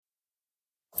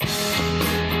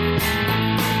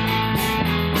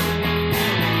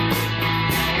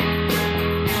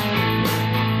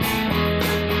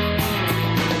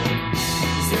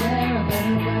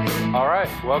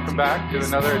welcome back to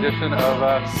another edition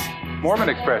of Mormon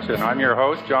Expression. I'm your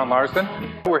host, John Larson.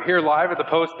 We're here live at the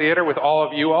Post Theater with all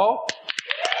of you all.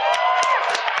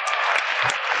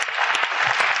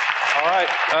 All right,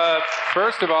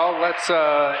 first of all, let's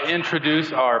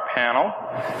introduce our panel.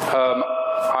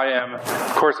 I am,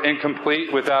 of course,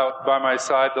 incomplete without, by my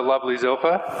side, the lovely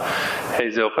Zilpha. Hey,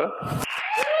 Zilpha.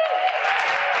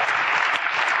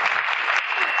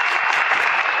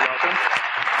 Welcome.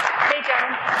 Hey,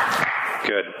 John.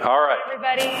 Good. All right.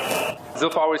 Everybody.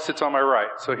 Zilpha always sits on my right,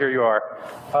 so here you are.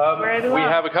 We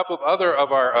have a couple of other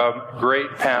of our great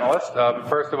panelists.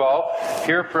 First of all,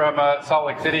 here from Salt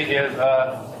Lake City is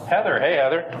Heather. Hey,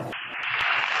 Heather.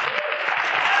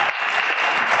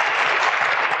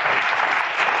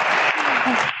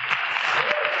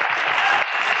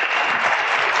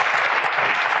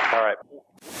 All right.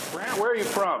 Brant, where are you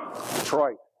from?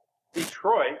 Detroit.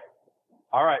 Detroit?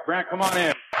 All right, Brant, come on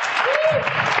in.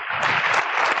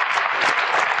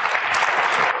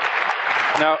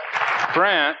 Now,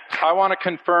 Brant, I want to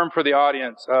confirm for the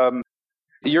audience,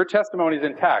 your testimony is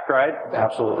intact, right?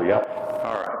 Absolutely, yep.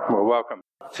 All right, well, welcome.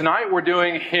 Tonight we're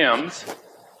doing hymns,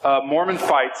 Mormon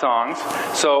fight songs.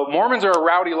 So Mormons are a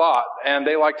rowdy lot, and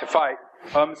they like to fight.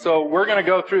 So we're going to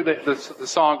go through the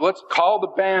song. Let's call the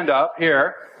band up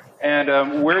here,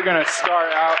 and we're going to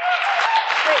start out...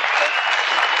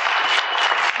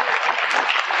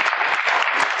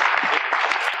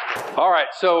 All right,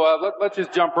 so let's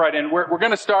just jump right in. We're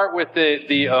going to start with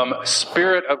the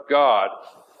Spirit of God.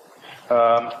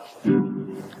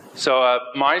 So,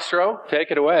 Maestro, take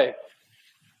it away.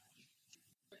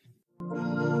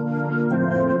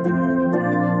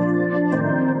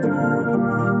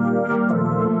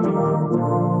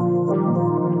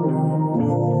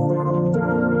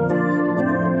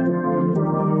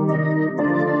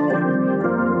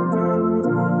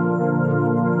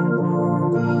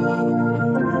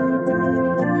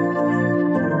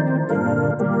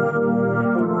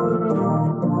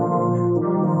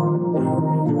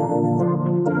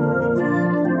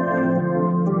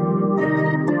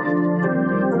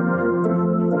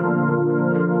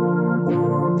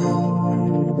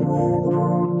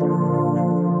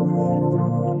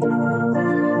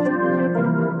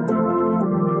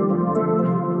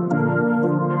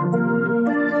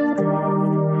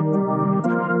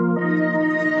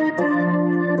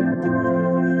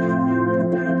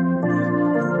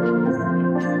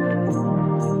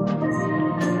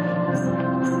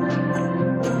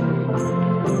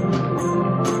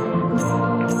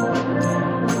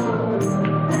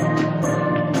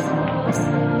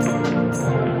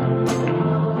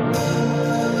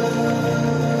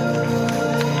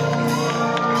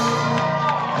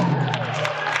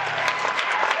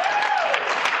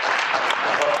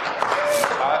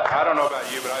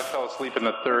 In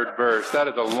the third verse. That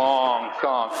is a long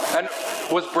song. And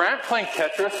was Brant playing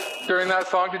Tetris during that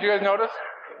song? Did you guys notice?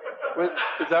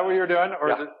 Is that what you were doing? Or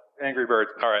is it Angry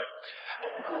Birds? All right.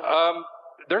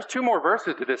 There's two more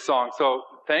verses to this song, so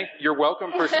you're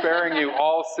welcome for sparing you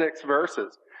all 6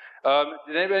 verses.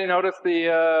 Did anybody notice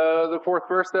the fourth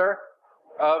verse there?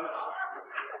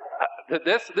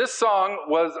 This song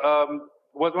was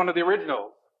one of the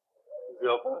originals.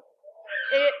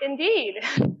 Indeed.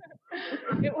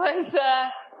 It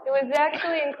was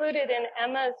actually included in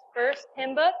Emma's first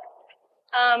hymn book,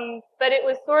 but it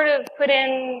was sort of put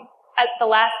in at the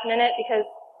last minute because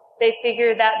they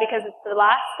figured that because it's the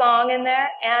last song in there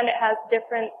and it has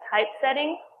different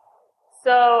typesetting,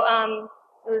 so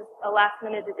it was a last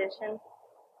minute addition.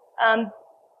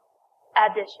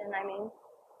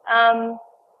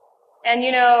 And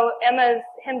you know, Emma's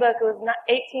hymn book was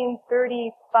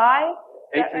 1835.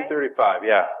 1835, right?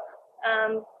 Yeah.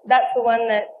 That's the one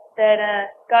that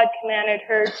God commanded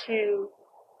her to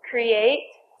create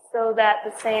so that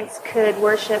the saints could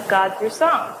worship God through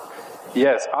song.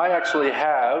 Yes, I actually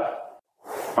have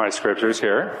my scriptures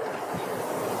here.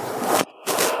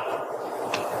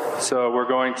 So we're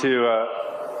going to,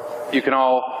 you can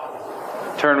all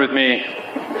turn with me,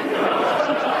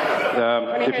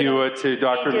 if you would, to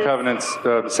Doctrine and Covenants,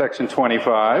 section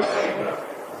 25.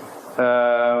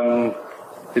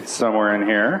 It's somewhere in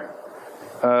here.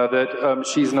 That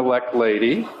she's an elect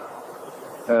lady,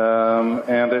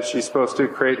 and that she's supposed to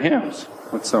create hymns.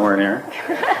 It's somewhere in here.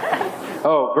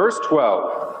 Oh, verse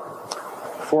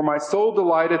 12. For my soul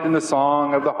delighteth in the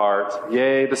song of the heart,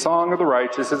 yea, the song of the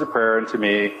righteous is a prayer unto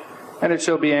me, and it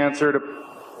shall be answered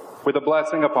with a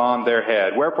blessing upon their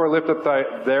head. Wherefore lift up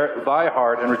thy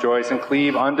heart and rejoice, and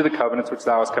cleave unto the covenants which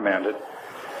thou hast commanded.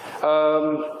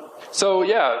 So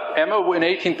yeah, Emma in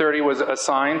 1830 was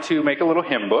assigned to make a little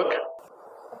hymn book.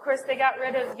 Of course, they got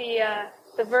rid of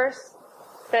the verse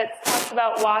that talks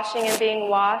about washing and being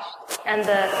washed, and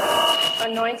the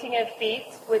anointing of feet,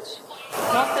 which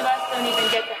most of us don't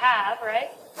even get to have, right?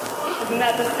 Isn't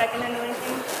that the second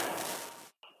anointing?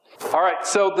 All right,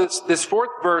 so this fourth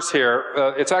verse here,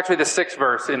 it's actually the sixth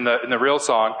verse in the real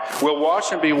song. We'll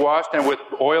wash and be washed, and with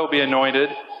oil be anointed,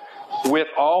 with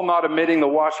all not omitting the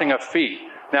washing of feet.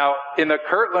 Now, in the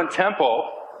Kirtland Temple,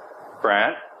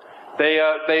 Brant,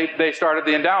 they started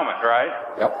the endowment, right?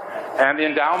 Yep. And the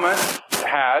endowment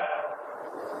had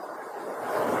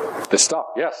this stuff.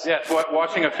 Yes. Yes,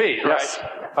 washing of feet, yes.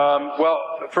 Right? Well,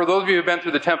 for those of you who've been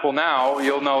through the temple now,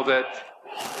 you'll know that,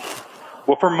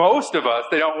 well, for most of us,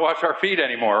 they don't wash our feet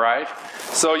anymore, right?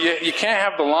 So you can't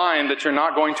have the line that you're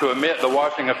not going to omit the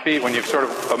washing of feet when you've sort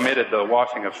of omitted the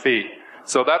washing of feet.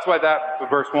 So that's why that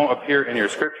verse won't appear in your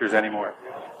scriptures anymore.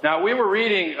 Now, we were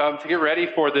reading, to get ready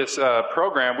for this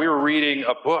program, we were reading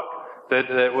a book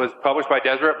that was published by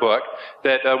Deseret Book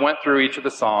that went through each of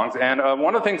the songs. And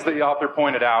one of the things that the author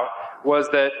pointed out was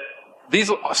that these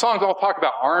songs all talk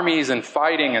about armies and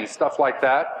fighting and stuff like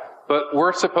that, but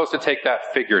we're supposed to take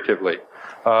that figuratively.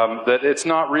 That it's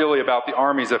not really about the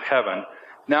armies of heaven.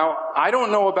 Now, I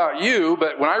don't know about you,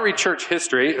 but when I read church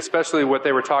history, especially what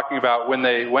they were talking about when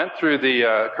they went through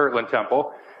the Kirtland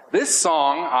Temple, this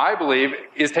song, I believe,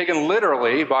 is taken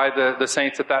literally by the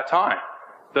saints at that time.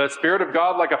 The Spirit of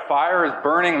God like a fire is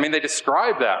burning. I mean, they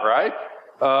describe that, right?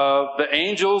 The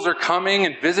angels are coming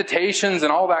and visitations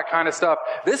and all that kind of stuff.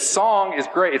 This song is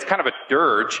great. It's kind of a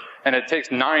dirge, and it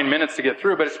takes 9 minutes to get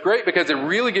through, but it's great because it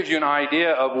really gives you an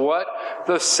idea of what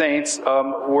the saints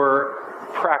were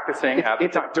practicing at the time.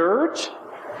 It's a dirge?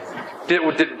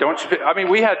 Don't you? I mean,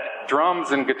 we had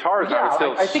drums and guitars that were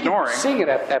still I think snoring. if you sing it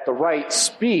at the right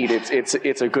speed,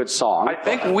 it's a good song. I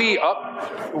think we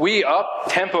up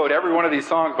tempoed every one of these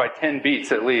songs by 10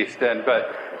 beats at least.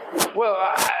 Well,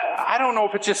 I don't know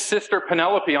if it's just Sister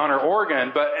Penelope on her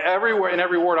organ, but in every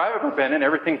ward I've ever been in,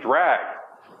 everything dragged.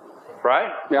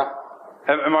 Right? Yeah.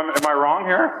 Am I wrong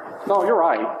here? No, you're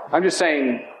right. I'm just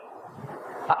saying,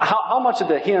 how much of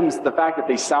the hymns, the fact that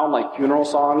they sound like funeral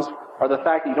songs, or the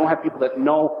fact that you don't have people that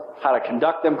know how to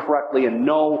conduct them correctly and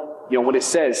know, when it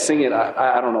says sing it,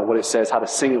 I don't know what it says, how to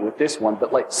sing it with this one,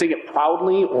 but like sing it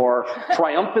proudly or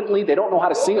triumphantly, they don't know how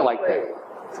to sing it like that.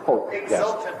 Oh,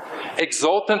 yes.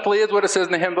 Exultantly is what it says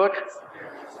in the hymn book?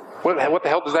 What the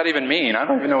hell does that even mean? I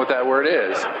don't even know what that word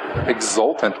is.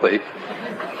 Exultantly.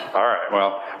 All right,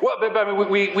 well, but I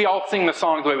mean, we all sing the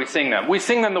songs the way we sing them. We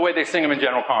sing them the way they sing them in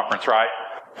general conference, right?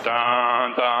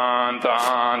 Dun, dun,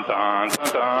 dun, dun,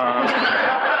 dun, dun.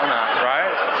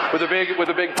 Right? With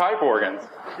the big pipe organs,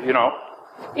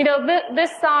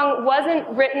 This song wasn't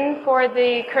written for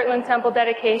the Kirtland Temple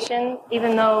dedication,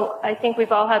 even though I think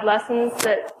we've all had lessons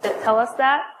that tell us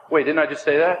that. Wait, didn't I just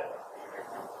say that?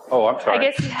 Oh, I'm sorry.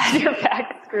 I guess you had your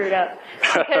back screwed up.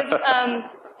 Because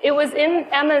it was in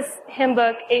Emma's hymn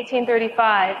book,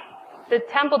 1835. The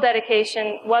temple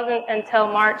dedication wasn't until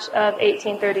March of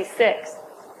 1836.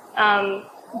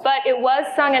 But it was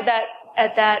sung at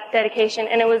that dedication,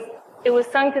 and it was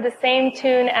sung to the same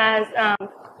tune as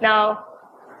Now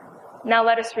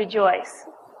Let Us Rejoice.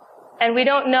 And we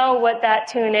don't know what that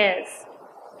tune is.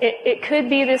 It could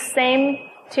be the same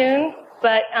tune,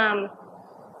 but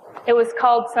it was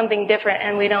called something different,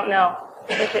 and we don't know.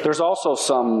 There's also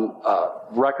some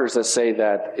records that say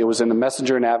that it was in the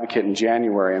Messenger and Advocate in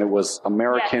January, and it was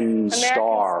American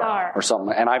Star or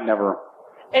something. And I've never...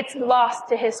 It's lost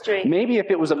to history. Maybe if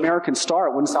it was American Star,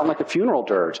 it wouldn't sound like a funeral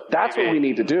dirge. That's what we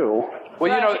need to do.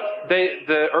 Well,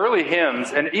 the early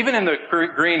hymns, and even in the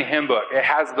green hymn book, it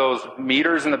has those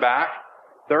meters in the back.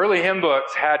 The early hymn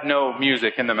books had no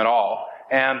music in them at all.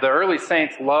 And the early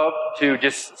saints loved to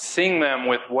just sing them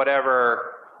with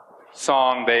whatever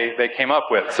song they came up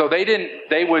with. So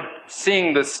they would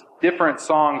sing this different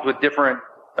songs with different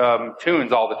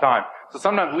tunes all the time. So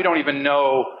sometimes we don't even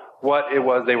know what it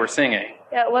was they were singing.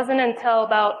 Yeah, it wasn't until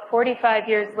about 45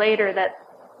 years later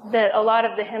that a lot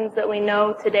of the hymns that we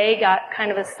know today got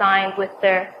kind of assigned with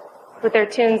their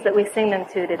tunes that we sing them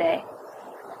to today.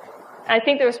 I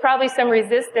think there was probably some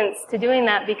resistance to doing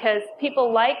that because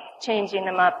people liked changing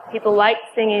them up. People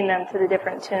liked singing them to the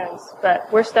different tunes,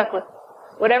 but we're stuck with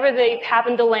whatever they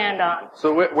happened to land on.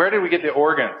 So where did we get the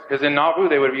organs? Because in Nauvoo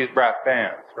they would have used brass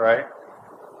bands, right?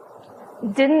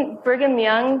 Didn't Brigham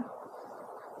Young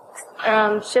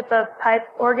ship a pipe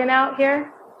organ out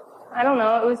here? I don't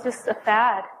know. It was just a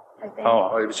fad, I think.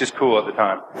 Oh, it was just cool at the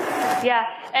time. Yeah.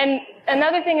 And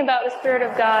another thing about the Spirit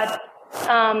of God,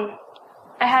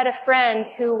 I had a friend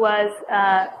who was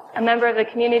a member of the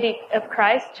Community of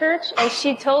Christ Church, and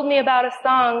she told me about a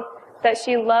song that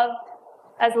she loved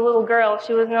as a little girl.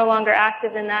 She was no longer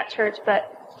active in that church, but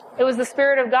it was the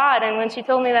Spirit of God. And when she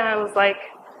told me that, I was like,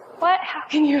 what? How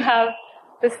can you have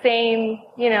the same,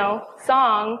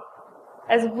 song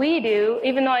as we do?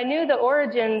 Even though I knew the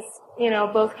origins,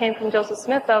 both came from Joseph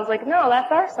Smith, I was like, no,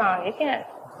 that's our song.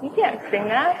 You can't sing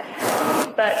that.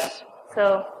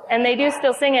 And they do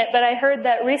still sing it, but I heard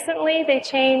that recently they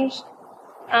changed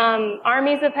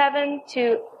Armies of Heaven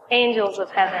to Angels of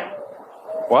Heaven.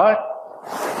 What?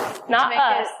 Not to make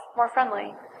us. it more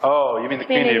friendly. Oh, you mean the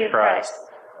Community of Christ.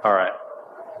 All right.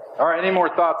 Any more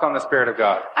thoughts on the Spirit of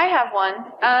God? I have one.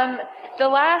 The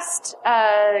last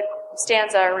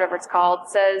stanza, or whatever it's called,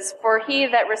 says, "For he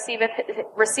that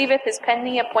receiveth his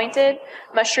penny appointed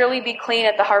must surely be clean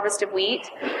at the harvest of wheat."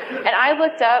 And I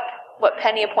looked up what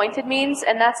penny appointed means,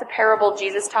 and that's a parable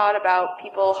Jesus taught about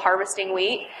people harvesting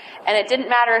wheat. And it didn't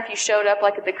matter if you showed up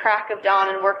like at the crack of dawn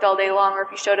and worked all day long, or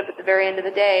if you showed up at the very end of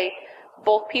the day,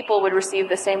 both people would receive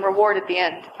the same reward at the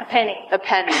end. A penny.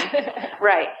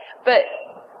 Right. But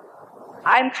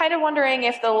I'm kind of wondering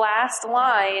if the last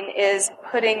line is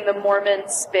putting the Mormon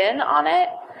spin on it.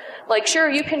 Like, sure,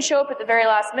 you can show up at the very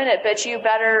last minute, but you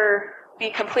better be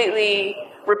completely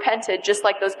repented, just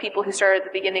like those people who started at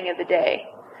the beginning of the day.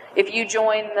 If you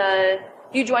join the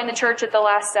church at the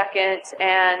last second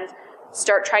and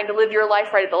start trying to live your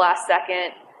life right at the last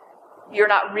second, you're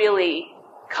not really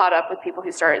caught up with people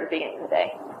who started at the beginning of the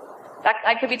day.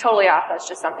 I could be totally off. That's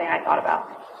just something I thought about.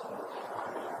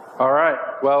 All right.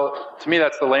 Well, to me,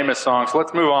 that's the lamest song, so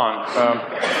let's move on.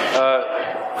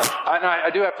 I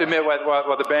do have to admit,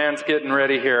 while the band's getting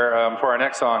ready here for our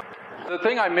next song, the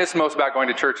thing I miss most about going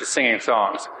to church is singing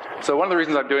songs. So one of the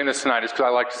reasons I'm doing this tonight is because I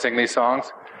like to sing these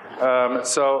songs.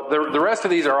 So the rest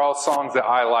of these are all songs that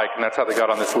I like, and that's how they got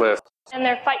on this list. And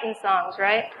they're fighting songs,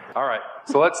 right? All right.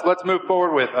 So let's move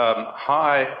forward with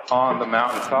High on the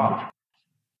Mountaintop.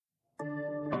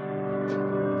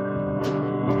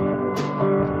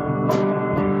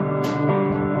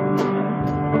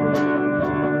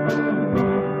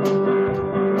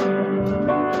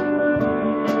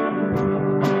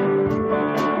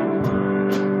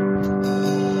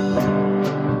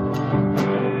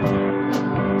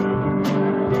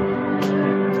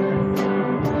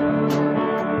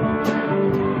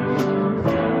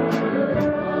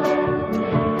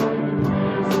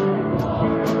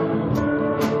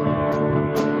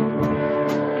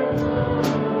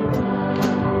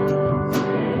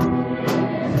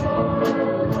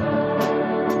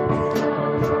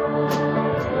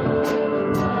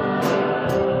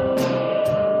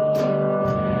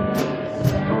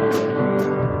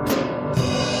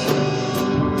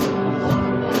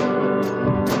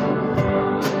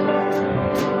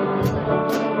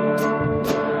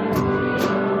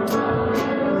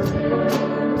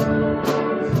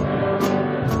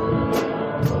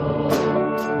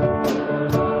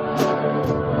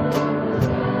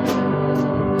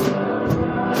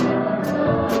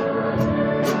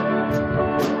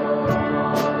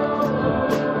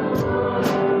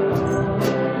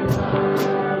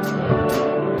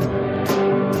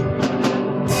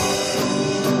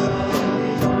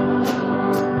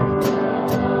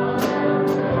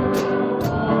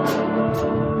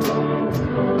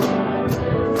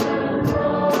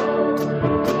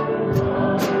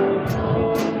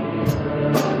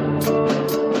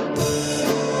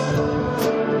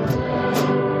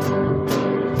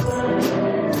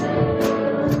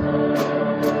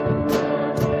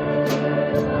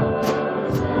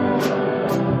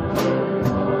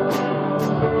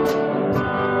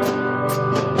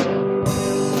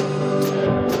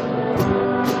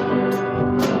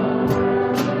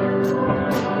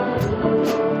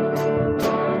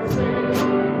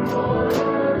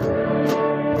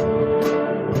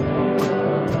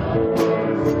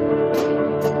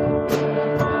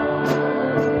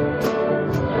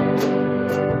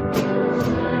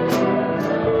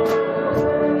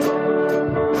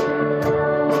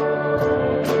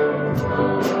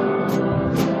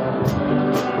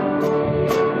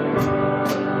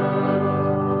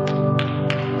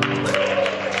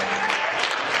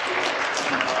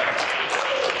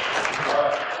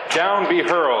 Down be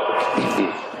hurled.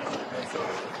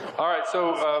 All right,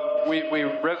 so we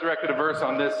resurrected a verse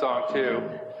on this song too.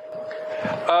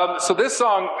 So this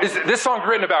song's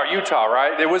written about Utah,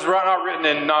 right? It was not written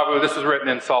in Nauvoo. This was written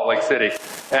in Salt Lake City.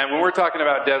 And when we're talking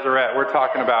about Deseret, we're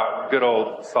talking about good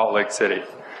old Salt Lake City.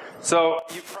 So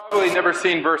you've probably never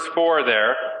seen verse 4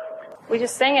 there. We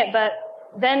just sang it, but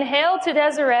then hail to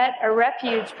Deseret, a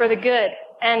refuge for the good,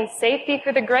 and safety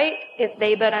for the great, if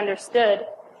they but understood,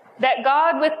 that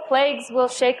God with plagues will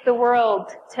shake the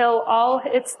world, till all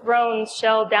its thrones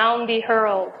shall down be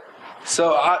hurled.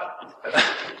 So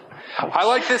I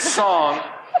like this song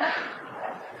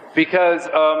because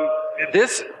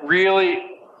this really,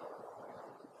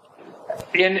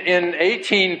 in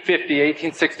 1850,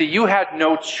 1860, you had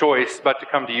no choice but to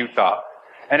come to Utah.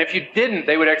 And if you didn't,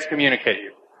 they would excommunicate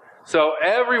you. So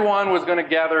everyone was going to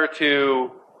gather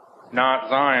to, not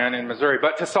Zion in Missouri,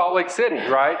 but to Salt Lake City,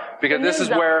 right? Because this is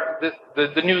where the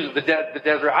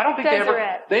desert. I don't think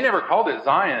they never called it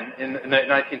Zion in the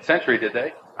 19th century, did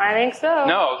they? I think so.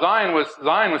 No, Zion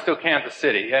was still Kansas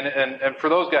City, and for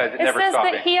those guys, it never stopped.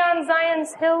 It says that he on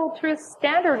Zion's hill truth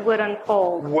standard would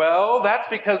unfold. Well, that's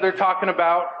because they're talking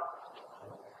about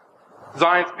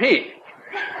Zion's Peak.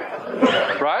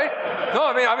 Right? No,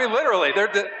 I mean literally.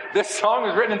 This song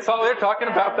was written in Salt Lake. They're talking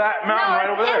about that mountain right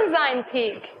over there. Ensign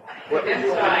Peak.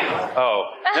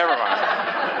 Oh, never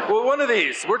mind. Well, one of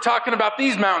these. We're talking about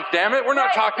these mountains. Damn it! We're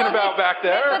not talking about back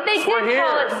there. But they did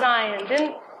call it Zion,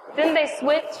 didn't they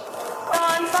switch?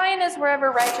 And Zion is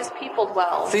wherever righteous people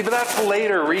dwell. See, but that's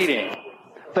later reading.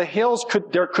 The hills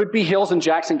there could be hills in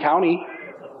Jackson County.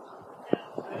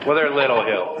 Well, they're little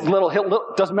hills. Little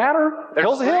hill, doesn't matter.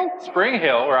 Hill's a hill. Spring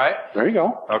Hill, right? There you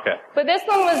go. Okay. But this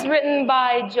one was written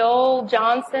by Joel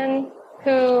Johnson,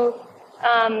 who,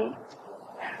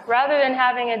 rather than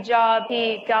having a job,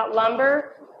 he got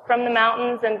lumber from the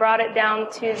mountains and brought it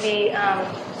down to the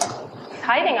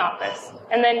tithing office.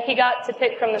 And then he got to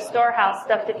pick from the storehouse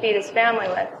stuff to feed his family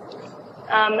with.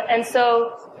 And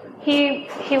so he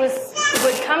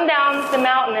would come down the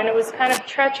mountain, and it was kind of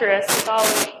treacherous with all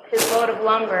of his load of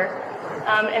lumber.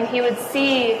 And he would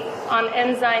see on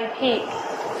Ensign Peak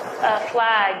a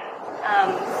flag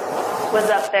was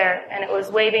up there, and it was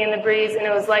waving in the breeze, and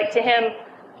it was like to him,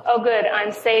 oh good,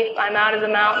 I'm safe, I'm out of the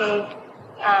mountain.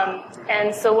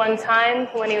 And so one time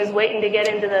when he was waiting to get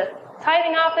into the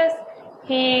tithing office,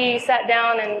 he sat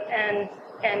down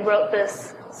and wrote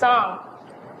this song.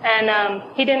 And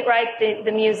he didn't write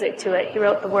the music to it. He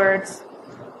wrote the words.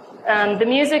 The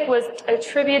music was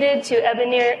attributed to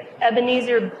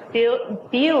Ebenezer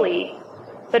Bealey,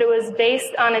 but it was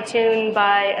based on a tune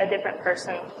by a different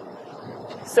person.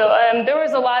 So there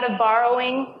was a lot of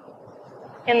borrowing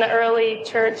in the early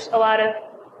church, a lot of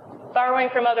borrowing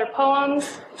from other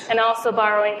poems and also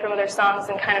borrowing from other songs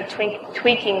and kind of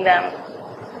tweaking them.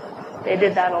 They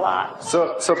did that a lot.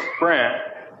 So Brant,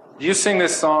 do you sing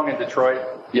this song in Detroit?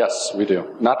 Yes, we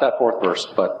do. Not that fourth verse,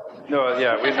 but... No,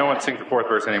 yeah, no one sings the fourth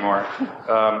verse anymore.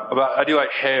 I do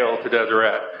like Hail to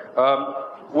Deseret.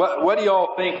 What do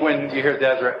y'all think when you hear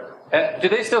Deseret? And do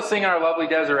they still sing Our Lovely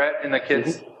Deseret in the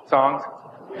kids' songs?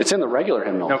 It's in the regular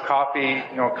hymnal. No coffee,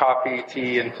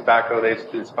 tea, and tobacco they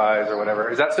despise or whatever.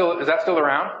 Is that still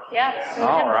around? Yeah.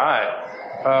 All right.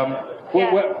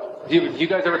 Do you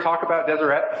guys ever talk about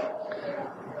Deseret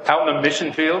out in the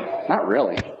mission field? Not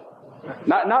really.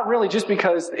 Not really, just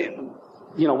because,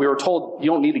 we were told you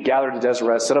don't need to gather to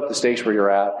Deseret, set up the stakes where you're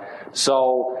at.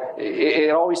 So it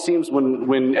always seems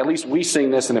when at least we sing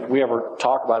this, and if we ever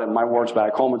talk about it in my words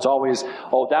back home, it's always,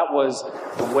 that was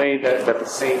the way that the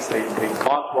saints, they've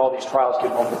gone through all these trials,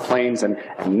 getting over the plains, and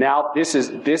now this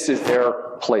is their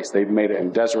place. They've made it,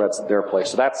 and Deseret's their place.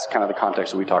 So that's kind of the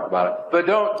context that we talk about it. But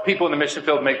don't people in the mission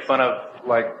field make fun of,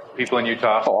 people in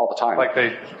Utah? Oh, all the time. Like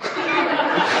they...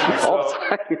 all the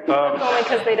time. Only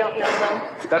because they don't know them.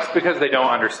 That's because they don't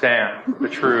understand the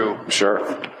true... Sure.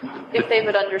 If they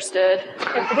would understood.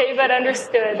 If they but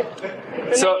understood, then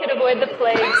they could avoid the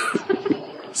plagues.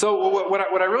 So what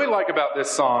I really like about this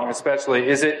song, especially,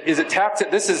 is it taps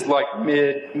it. This is like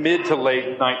mid to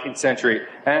late 19th century,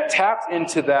 and it taps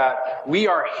into that we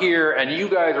are here and you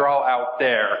guys are all out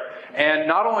there. And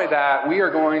not only that, we are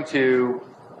going to,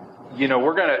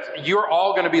 you're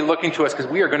all going to be looking to us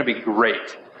because we are going to be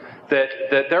great. That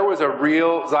there was a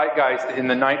real zeitgeist in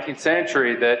the 19th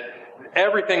century that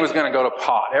everything was going to go to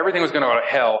pot. Everything was going to go to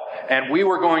hell. And we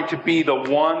were going to be the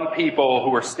one people who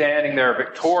were standing there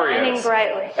victorious. Shining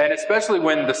brightly. And especially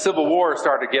when the Civil War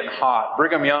started getting hot,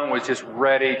 Brigham Young was just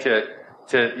ready to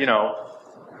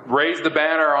raise the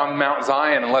banner on Mount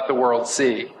Zion and let the world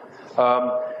see.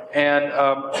 And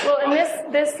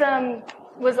this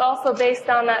was also based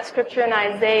on that scripture in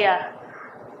Isaiah.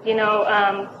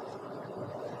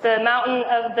 The mountain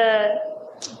of the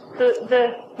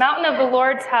mountain of the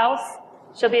Lord's house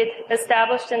shall be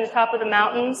established in the top of the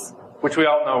mountains. Which we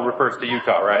all know refers to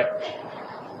Utah, right?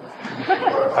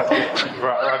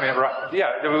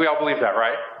 Yeah, we all believe that,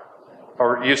 right?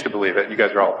 Or used to believe it. You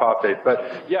guys are all apostates.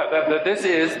 But yeah, that this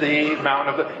is the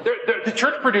mountain of the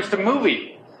church produced a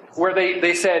movie where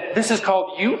they said, this is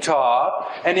called Utah,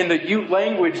 and in the Ute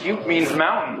language, Ute means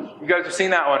mountain. You guys have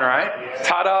seen that one, right?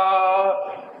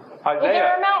 Ta-da! Isaiah. Well,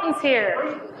 there are mountains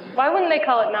here. Why wouldn't they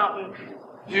call it mountain?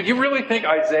 Do you really think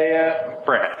Isaiah,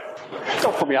 Brent,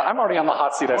 Don't put me on. I'm already on the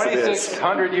hot seat as it is.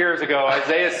 2,600 years ago,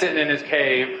 Isaiah's sitting in his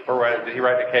cave, or what, did he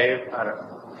write a cave? I don't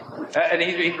know. And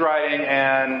he's writing,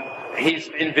 and he's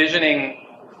envisioning,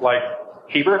 like,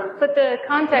 Hebrew? But the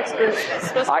context was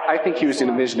supposed to I think he was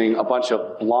envisioning a bunch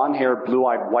of blonde-haired,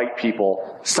 blue-eyed white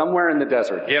people somewhere in the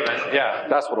desert. Yeah.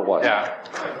 That's what it was. Yeah.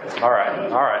 All right.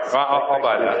 Well, I'll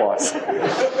buy that.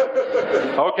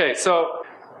 Okay, so,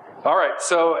 all right.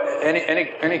 So,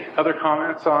 any other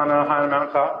comments on High on the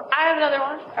Mountaintop? I have another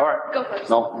one. All right. Go first.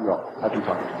 No, you go. I've been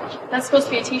talking too much. That's supposed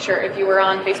to be a t-shirt if you were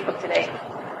on Facebook today.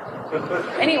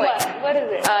 Anyway. What is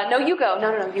it? No, you go.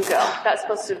 No, you go. That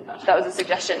was a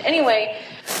suggestion. Anyway,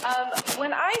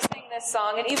 when I sing this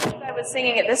song, and even as I was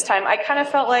singing it this time, I kind of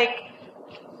felt like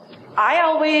I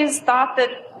always thought that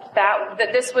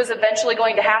this was eventually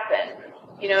going to happen.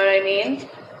 You know what I mean?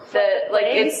 That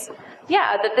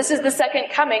that this is the second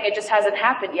coming. It just hasn't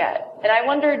happened yet. And I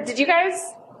wondered, did you guys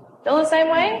feel the same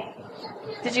way?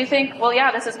 Did you think, well,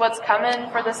 yeah, this is what's coming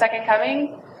for the second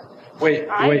coming? Wait,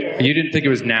 you didn't think it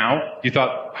was now? You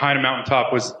thought High on a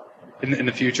Mountaintop was in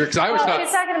the future? Because I always thought... she's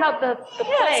talking about the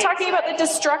Yeah, it's talking about the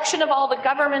destruction of all the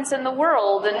governments in the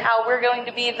world and how we're going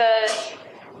to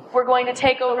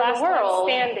take over the world.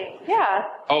 Standing. Yeah.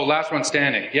 Oh, last one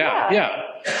standing.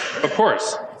 Yeah. Of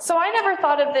course. So I never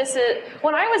thought of this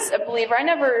when I was a believer, I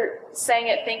never sang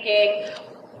it thinking,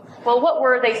 well, what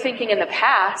were they thinking in the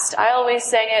past? I always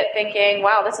sang it thinking,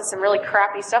 wow, this is some really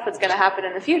crappy stuff that's going to happen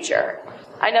in the future.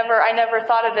 I never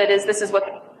thought of it as this is what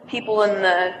the people in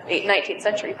the 19th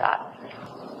century thought.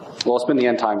 Well, it's been the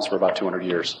end times for about 200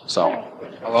 years, so.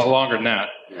 A lot longer than that.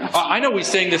 I know we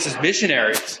sang this as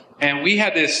missionaries, and we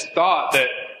had this thought that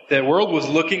the world was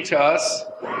looking to us,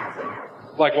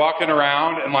 like walking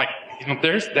around, and like,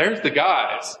 there's the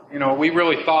guys. We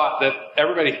really thought that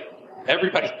everybody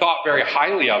thought very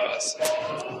highly of us.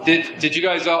 Did you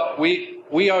guys all,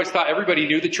 we always thought everybody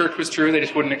knew the church was true, they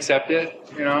just wouldn't accept it,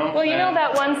 Well, you know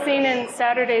that one scene in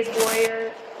Saturday's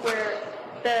Warrior where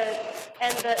the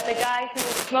guy who's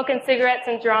smoking cigarettes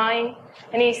and drawing,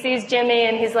 and he sees Jimmy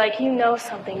and he's like, you know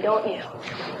something, don't you?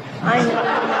 I know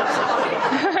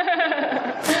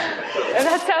something. And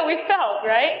that's how we felt,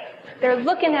 right? They're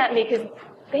looking at me because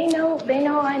they know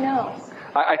I know.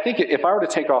 I think if I were to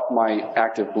take off my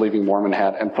active believing Mormon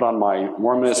hat and put on my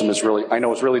Mormonism is really, I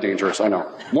know it's really dangerous, I know.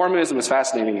 Mormonism is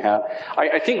fascinating hat.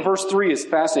 I think verse 3 is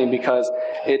fascinating because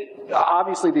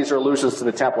obviously these are allusions to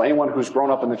the temple. Anyone who's grown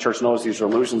up in the church knows these are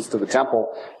allusions to the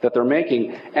temple that they're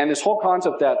making. And this whole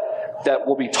concept that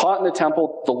will be taught in the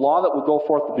temple, the law that will go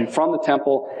forth will be from the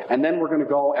temple, and then we're going to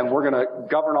go and we're going to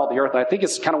govern all the earth. And I think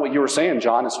it's kind of what you were saying,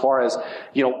 John, as far as,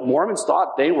 Mormons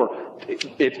thought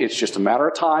it's just a matter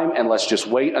of time, and let's just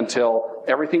wait until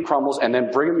everything crumbles, and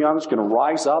then Brigham Young is going to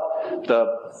rise up,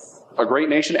 a great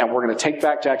nation, and we're going to take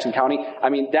back Jackson County. I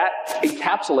mean, that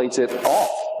encapsulates it all.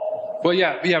 Well,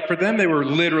 yeah. For them, they were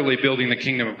literally building the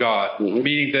kingdom of God,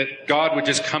 meaning that God would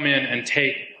just come in and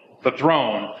take the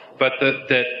throne, but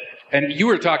and you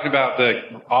were talking about the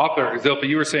author, Zilpa,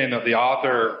 you were saying that the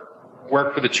author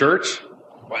worked for the church.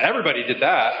 Well, everybody did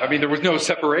that. I mean, there was no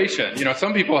separation.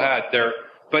 Some people had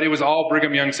but it was all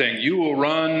Brigham Young saying, you will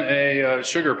run a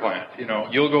sugar plant.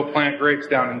 You'll go plant grapes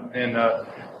down in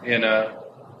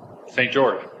St.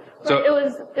 George. So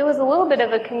it was a little bit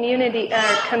of a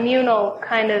communal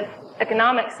kind of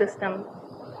economic system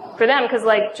for them, because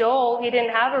like Joel, he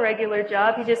didn't have a regular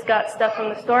job. He just got stuff from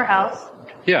the storehouse.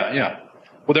 Yeah.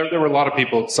 Well, there were a lot of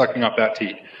people sucking up that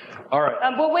tea. All right.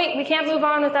 But wait, we can't move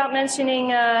on without mentioning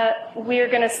we're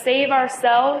going to save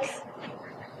ourselves.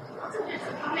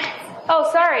 Oh,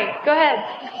 sorry. Go ahead.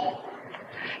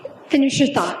 Finish your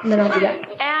thought, and then I'll do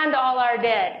that. And all are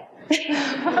dead.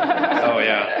 Oh,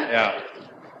 yeah.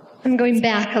 I'm going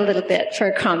back a little bit for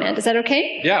a comment. Is that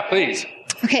okay? Yeah, please.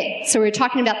 Okay, so we're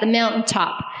talking about the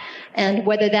mountaintop, and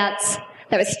whether that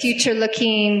was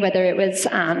future-looking, whether it was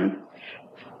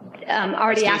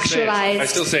already actualized. I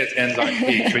still say it's ends on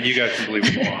peak, but you guys can believe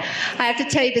it more. I have to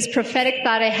tell you this prophetic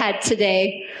thought I had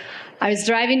today. I was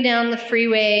driving down the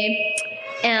freeway,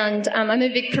 and I'm a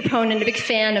big proponent, a big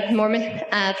fan of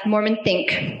Mormon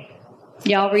Think.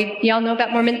 Y'all know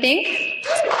about Mormon Think?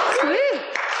 Woo!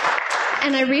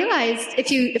 And I realized if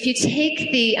you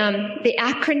take the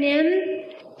acronym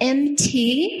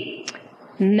MT,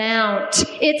 Mount,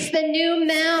 it's the new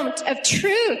Mount of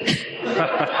Truth.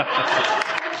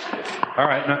 All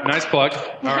right, nice plug.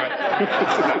 All right,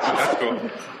 that's cool.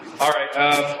 All right,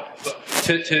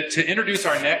 to introduce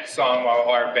our next song while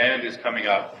our band is coming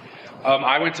up,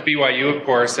 I went to BYU, of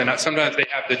course, and sometimes they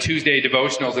have the Tuesday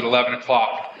devotionals at 11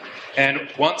 o'clock. And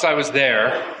once I was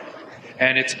there,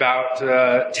 and it's about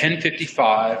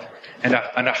 10:55, and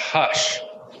a hush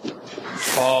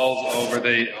falls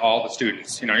over all the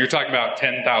students. You're talking about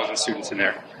 10,000 students in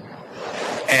there.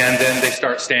 And then they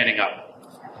start standing up.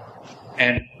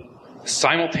 And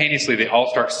simultaneously, they all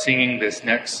start singing this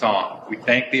next song. We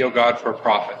thank thee, O God, for a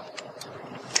prophet.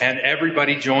 And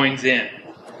everybody joins in.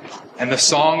 And the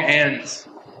song ends.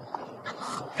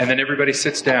 And then everybody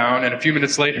sits down, and a few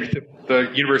minutes later,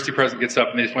 the university president gets up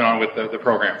and they just went on with the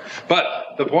program. But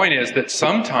the point is that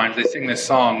sometimes they sing this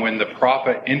song when the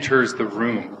prophet enters the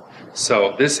room.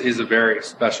 So this is a very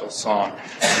special song.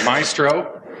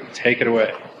 Maestro, take it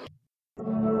away.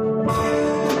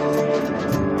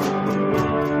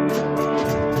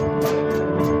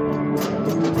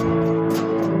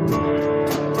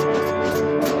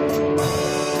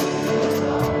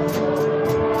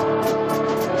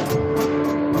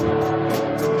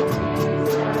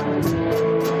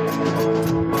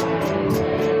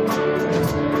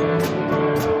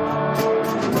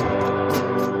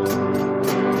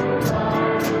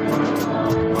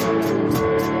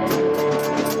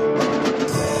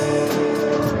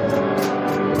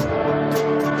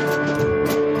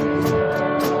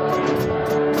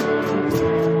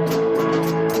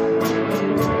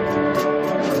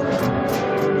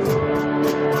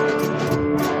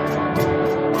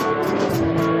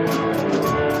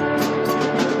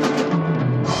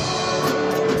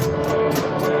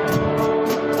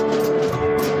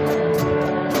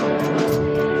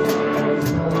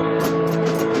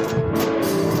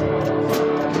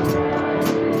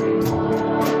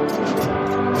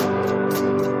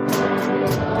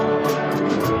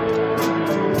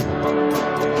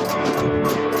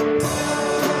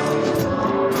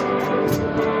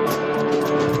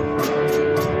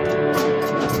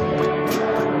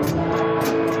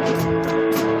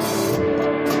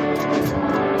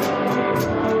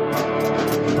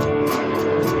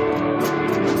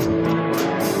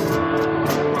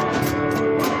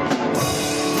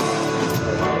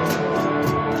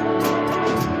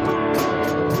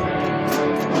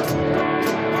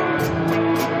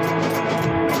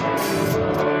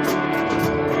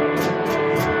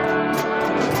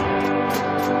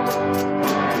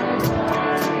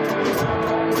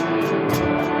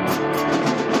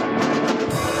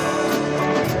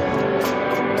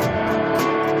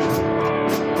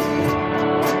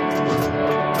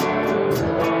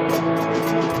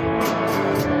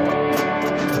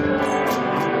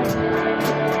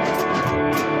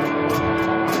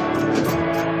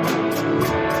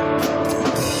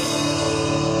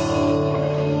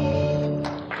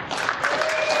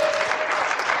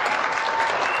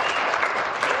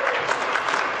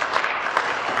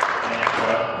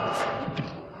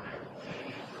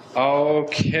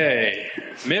 Okay.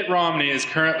 Mitt Romney is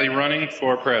currently running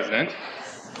for president.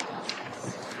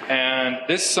 And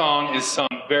this song is sung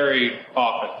very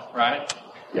often, right?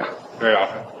 Yeah. Very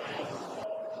often.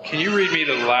 Can you read me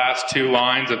the last two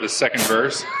lines of the second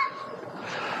verse?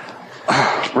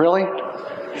 Really?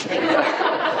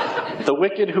 The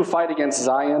wicked who fight against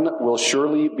Zion will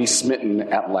surely be smitten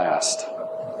at last.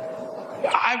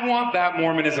 I want that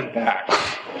Mormonism back.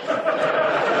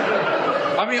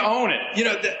 I mean, own it. You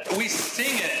know, we sing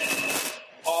it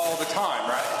all the time,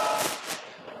 right?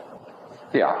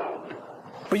 Yeah.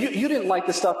 But you didn't like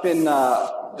the stuff in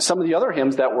some of the other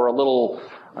hymns that were a little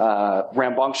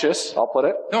rambunctious, I'll put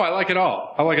it. No, I like it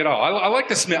all. I like it all. I like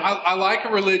the smith. I like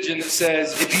a religion that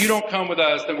says, if you don't come with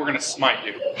us, then we're going to smite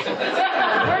you.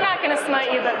 We're not going to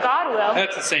smite you, but God will.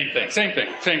 That's the same thing. Same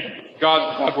thing. Same thing.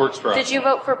 God works for us. Did you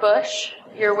vote for Bush?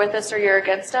 You're with us or you're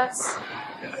against us?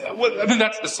 Well, I mean,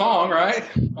 that's the song, right?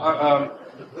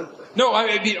 No,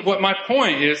 I mean, what my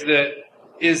point is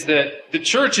that the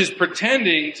church is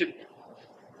pretending to.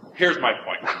 Here's my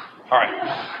point. All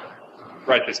right.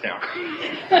 Write this down.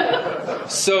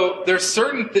 So there's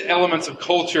certain elements of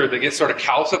culture that get sort of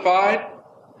calcified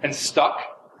and stuck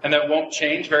and that won't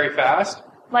change very fast.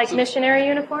 Like missionary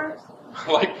uniforms?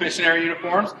 Like missionary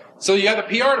uniforms. So you have the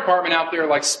PR department out there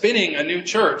like spinning a new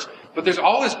church, but there's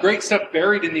all this great stuff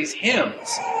buried in these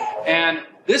hymns. And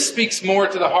this speaks more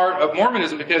to the heart of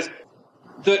Mormonism because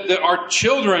our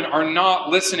children are not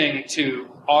listening to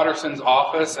Otterson's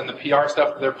office and the PR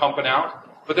stuff that they're pumping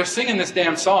out, but they're singing this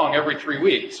damn song every 3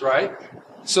 weeks, right?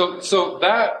 So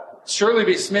that surely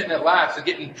be smitten at last is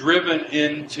getting driven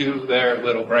into their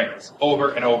little brains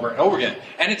over and over and over again.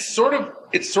 And it's sort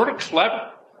of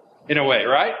clever in a way,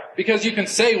 right? Because you can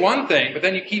say one thing, but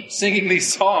then you keep singing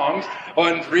these songs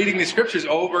and reading these scriptures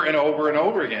over and over and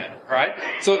over again, right?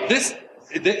 So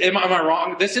am I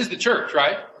wrong? This is the church,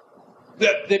 right?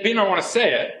 They may not want to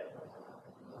say it.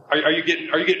 Are you getting?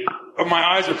 Oh, my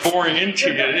eyes are boring into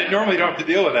you. Normally, you don't have to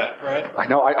deal with that, right? I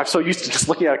know. I'm so used to just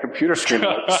looking at a computer screen,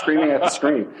 screaming at the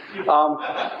screen. All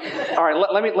right,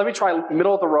 let me try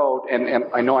middle of the road, and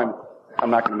I know I'm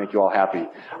not going to make you all happy.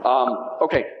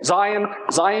 Okay,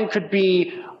 Zion could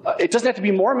be. It doesn't have to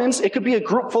be Mormons. It could be a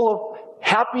group full of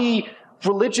happy,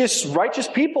 religious, righteous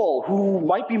people who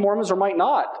might be Mormons or might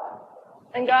not.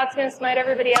 And God's going to smite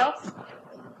everybody else?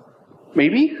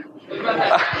 Maybe. What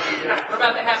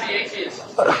about the happy atheist?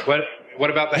 What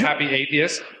about the happy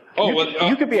atheist?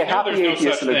 You could be a happy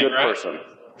atheist and a good person.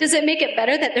 Does it make it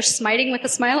better that they're smiting with a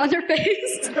smile on their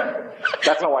face?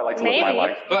 That's how I like to live my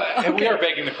life. But we are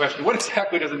begging the question: what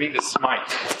exactly does it mean to smite?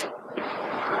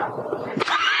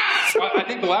 Well, I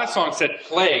think the last song said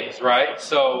plagues, right?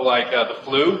 So, like the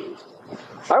flu.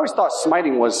 I always thought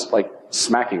smiting was like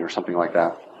smacking or something like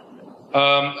that.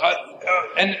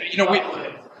 And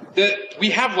we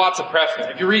have lots of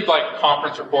precedent. If you read like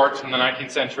conference reports from the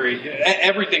 19th century,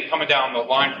 everything coming down the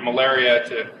line from malaria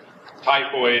to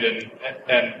typhoid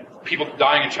and people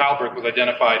dying in childbirth was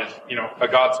identified as a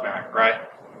Godsmack, right?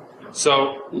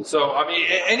 So I mean,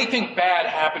 anything bad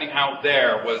happening out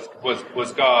there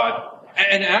was God.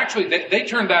 And actually, they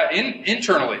turned that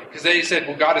internally because they said,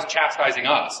 well, God is chastising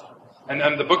us.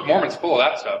 And the Book of Mormon's full of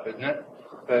that stuff, isn't it?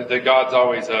 That God's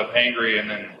always angry and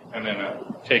then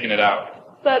taking it out.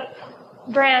 But,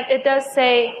 Brant, it does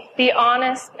say, the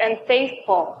honest and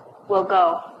faithful will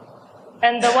go.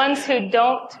 And the ones who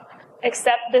don't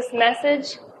accept this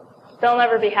message, they'll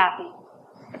never be happy.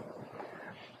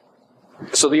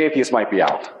 So the atheist might be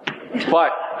out.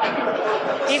 But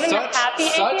even the happy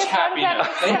atheist happiness.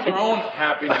 They've grown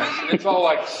happiness. And it's all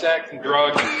like sex and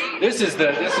drugs. This is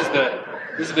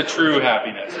the true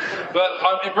happiness.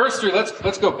 But in verse 3,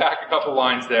 let's go back a couple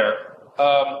lines there.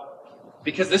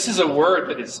 Because this is a word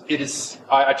that is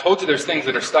I told you there's things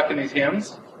that are stuck in these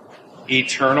hymns.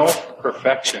 Eternal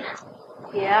perfection.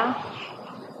 Yeah.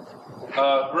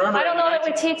 Remember, I don't know that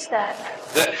we teach that.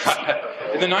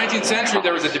 In the 19th century,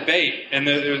 there was a debate, and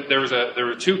there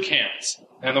were two camps.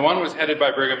 And the one was headed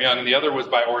by Brigham Young, and the other was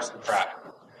by Orson Pratt.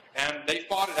 And they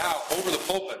fought it out over the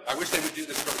pulpit. I wish they would do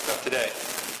this sort of stuff today.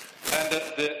 And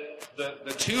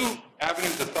the two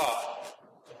avenues of thought,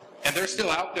 and they're still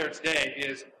out there today,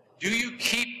 is do you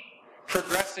keep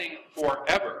progressing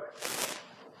forever?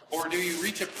 Or do you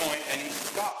reach a point and you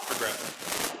stop progressing?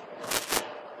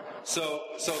 So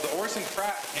the Orson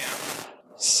Pratt camp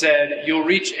said you'll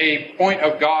reach a point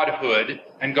of godhood,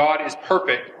 and God is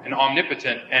perfect and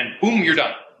omnipotent, and boom, you're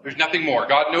done. There's nothing more.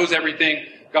 God knows everything.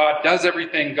 God does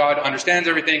everything. God understands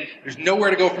everything. There's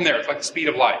nowhere to go from there. It's like the speed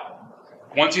of light.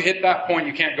 Once you hit that point,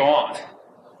 you can't go on.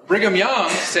 Brigham Young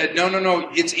said, no,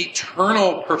 it's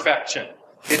eternal perfection.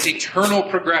 It's eternal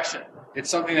progression. It's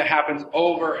something that happens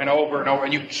over and over and over,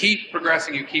 and you keep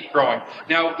progressing, you keep growing.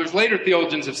 Now, there's later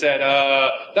theologians have said,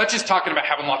 that's just talking about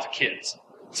having lots of kids.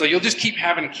 So you'll just keep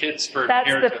having kids for That's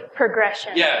years. the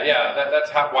progression. Yeah, that's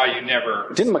why you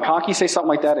never... Didn't McConkie say something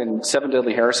like that in Seven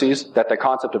Deadly Heresies? That the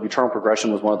concept of eternal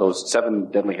progression was one of those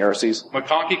 7 deadly heresies?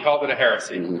 McConkie called it a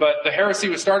heresy. Mm-hmm. But the heresy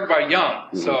was started by Young,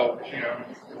 so,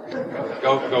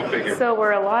 go figure. So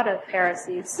we're a lot of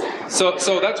heresies. So that's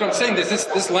what I'm saying.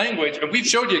 This language, and we've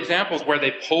showed you examples where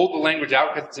they pulled the language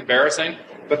out because it's embarrassing,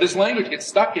 but this language gets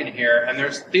stuck in here, and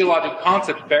there's theological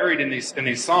concepts buried in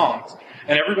these songs,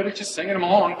 and everybody's just singing them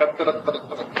along.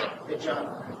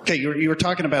 Okay, you were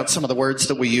talking about some of the words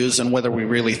that we use and whether we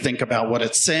really think about what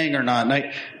it's saying or not.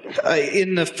 And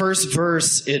in the first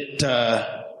verse, it's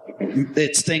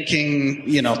thanking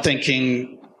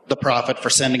the prophet for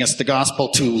sending us the gospel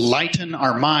to lighten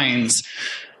our minds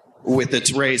with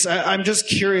its rays. I'm just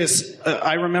curious.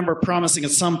 I remember promising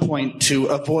at some point to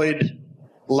avoid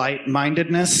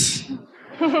light-mindedness,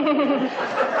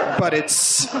 but it's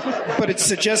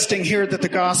suggesting here that the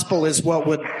gospel is what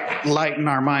would lighten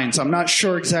our minds. I'm not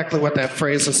sure exactly what that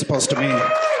phrase is supposed to mean. I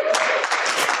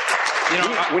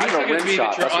think it would be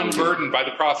that you're unburdened by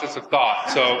the process of thought,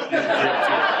 so you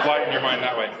lighten your mind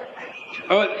that way.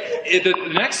 The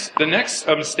next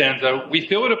stanza, we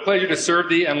feel it a pleasure to serve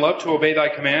thee and love to obey thy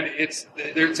command. It's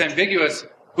ambiguous.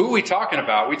 Who are we talking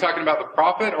about? Are we talking about the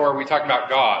prophet or are we talking about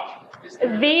God?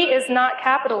 Thee is not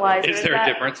capitalized. Is there a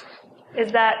difference?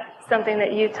 Is that something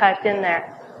that you typed in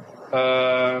there?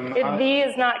 If thee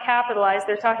is not capitalized,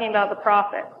 they're talking about the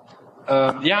prophet.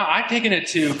 Yeah, I've taken it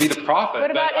to be the prophet.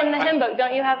 What about in the hymn book?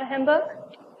 Don't you have a hymn book?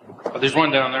 There's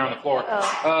one down there on the floor.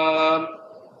 Oh.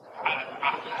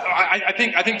 I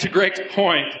think to Greg's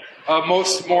point,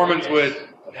 most Mormons would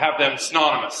have them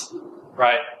synonymous,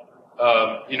 right?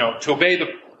 To obey the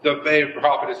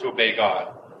prophet is to obey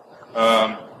God.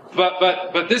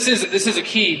 But this is a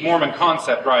key Mormon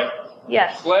concept, right?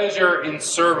 Yes. Pleasure in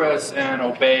service and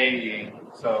obeying.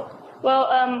 So. Well,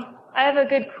 I have a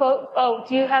good quote. Oh,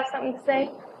 do you have something to say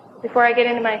before I get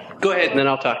into my... Go ahead, and then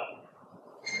I'll talk.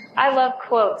 I love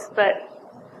quotes, but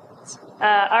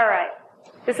all right.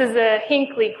 This is a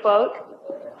Hinckley quote,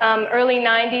 early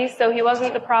 90s, so he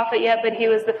wasn't the prophet yet, but he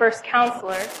was the first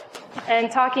counselor.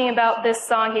 And talking about this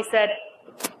song, he said,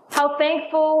 "How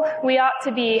thankful we ought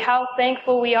to be, how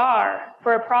thankful we are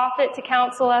for a prophet to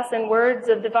counsel us in words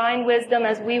of divine wisdom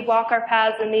as we walk our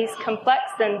paths in these complex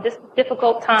and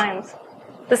difficult times.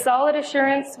 The solid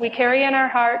assurance we carry in our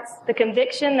hearts, the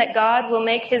conviction that God will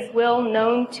make his will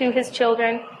known to his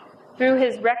children through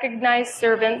his recognized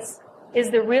servants is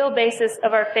the real basis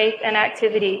of our faith and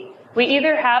activity. We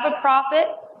either have a prophet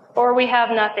or we have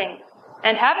nothing.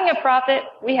 And having a prophet,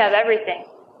 we have everything."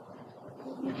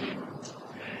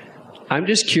 I'm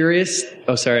just curious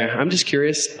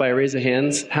by a raise of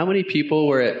hands, how many people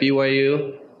were at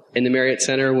BYU in the Marriott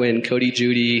Center when Cody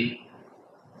Judy...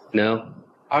 No?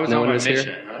 I was no on one my was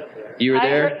mission. Here? You were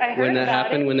there I heard when that about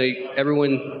happened? it. When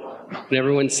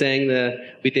everyone sang the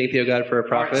 "We Thank Thee, O God" for a All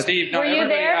prophet? right, Steve, now Were you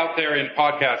everybody there? out there in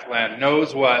podcast land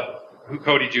knows who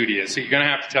Cody Judy is, so you're going to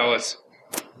have to tell us.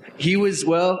 He was,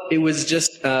 it was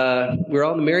just, we were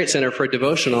all in the Marriott Center for a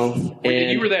devotional.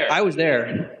 And you were there? I was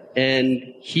there.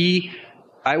 And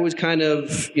I was kind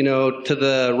of, to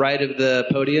the right of the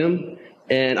podium.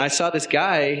 And I saw this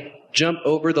guy jump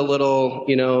over the little,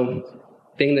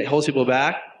 thing that holds people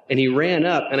back. And he ran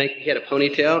up, and he had a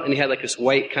ponytail, and he had like this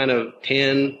white kind of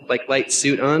tan, like light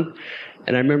suit on.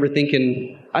 And I remember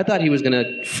thinking, I thought he was going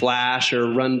to flash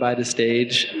or run by the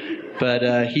stage.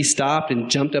 But he stopped and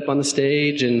jumped up on the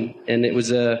stage, and it was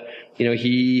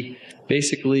he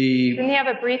basically... Didn't he have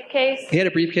a briefcase? He had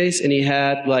a briefcase, and he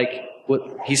had like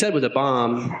what he said was a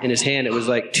bomb in his hand. It was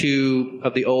like two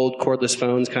of the old cordless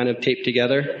phones kind of taped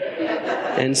together.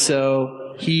 And so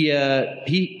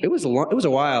it was a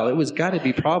while. It was got to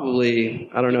be probably,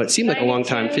 I don't know, it seemed like a long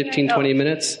time, 15, 20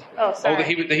 minutes. Oh, sorry. Oh,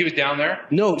 he was down there?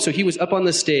 No, so he was up on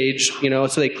the stage, so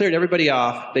they cleared everybody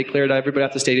off. They cleared everybody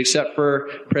off the stage except for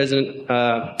President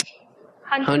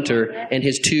Hunter, and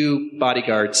his two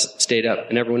bodyguards stayed up,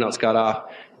 and everyone else got off.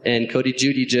 And Cody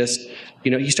Judy just,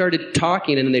 he started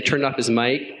talking, and then they turned off his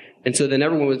mic. And so then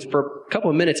for a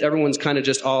couple of minutes, everyone's kind of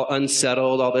just all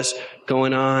unsettled, all this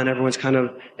going on.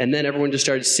 And then everyone just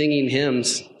started singing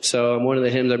hymns. So one of the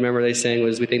hymns I remember they sang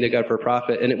was "We Thank Thee, God for a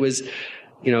Prophet." And it was,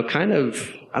 kind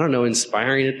of, I don't know,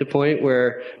 inspiring at the point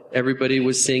where everybody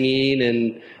was singing,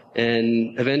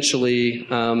 and eventually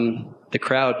the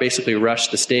crowd basically rushed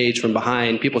the stage from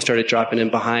behind. People started dropping in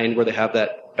behind where they have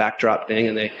that backdrop thing,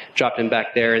 and they dropped in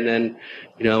back there. And then,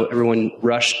 everyone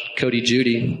rushed Cody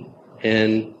Judy,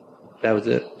 and that was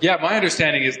it. Yeah, my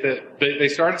understanding is that they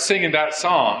started singing that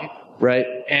song. Right.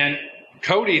 And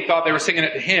Cody thought they were singing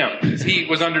it to him because he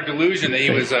was under delusion that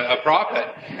he was a prophet.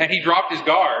 And he dropped his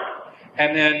guard.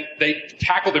 And then they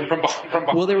tackled him from behind.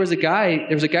 Well, there was a guy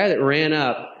that ran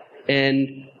up.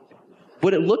 And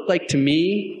what it looked like to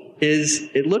me is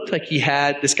it looked like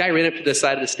this guy ran up to the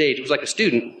side of the stage. It was like a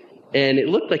student. And it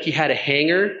looked like he had a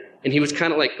hanger. And he was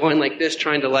kind of like going like this,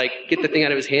 trying to like get the thing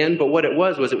out of his hand. But what it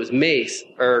was mace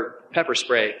or pepper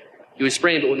spray. He was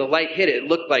spraying, but when the light hit it, it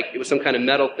looked like it was some kind of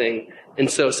metal thing.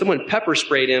 And so someone pepper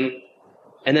sprayed him.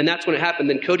 And then that's when it happened.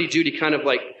 Then Cody Judy kind of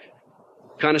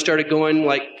started going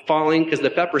like falling because of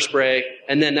the pepper spray.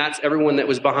 And then that's everyone that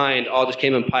was behind all just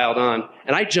came and piled on.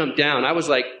 And I jumped down. I was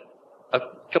like a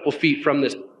couple feet from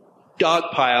this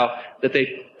dog pile that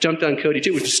they jumped on Cody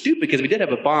too, which was stupid because if we did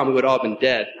have a bomb, we would all have been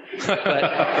dead. But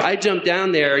I jumped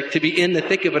down there to be in the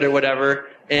thick of it or whatever,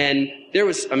 and there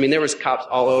was cops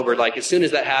all over. Like as soon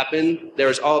as that happened, there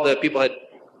was all the people had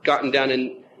gotten down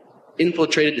and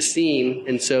infiltrated the scene,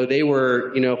 and so they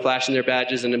were, flashing their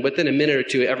badges, and within a minute or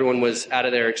two, everyone was out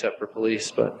of there except for police.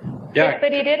 But yeah,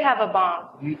 but he did have a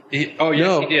bomb. He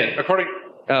did. According,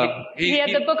 he had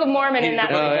the Book of Mormon in that.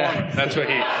 Yeah. That's what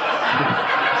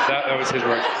that was his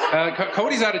word.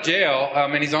 Cody's out of jail,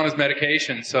 and he's on his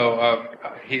medication, so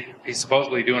he's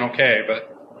supposedly doing okay.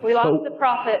 But we lost the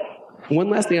prophet. One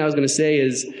last thing I was going to say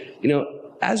is,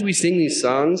 as we sing these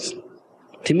songs,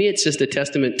 to me it's just a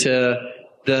testament to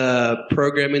the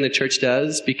programming the church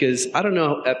does, because I don't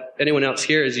know if anyone else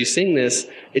here, as you sing this,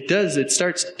 it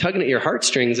starts tugging at your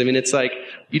heartstrings. I mean, it's like,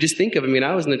 you just think of,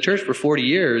 I was in the church for 40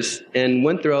 years and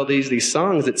went through all these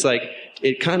songs. It's like,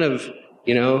 it kind of,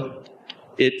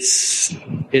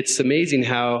 it's amazing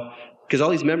how, because all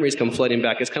these memories come flooding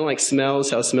back. It's kind of like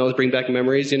smells, how smells bring back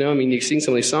memories, you sing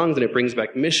some of these songs and it brings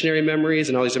back missionary memories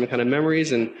and all these different kind of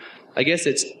memories. And I guess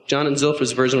it's John and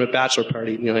Zilpha's version of a bachelor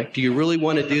party. Like, do you really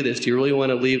want to do this? Do you really want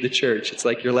to leave the church? It's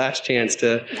like your last chance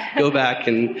to go back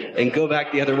and go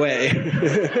back the other way.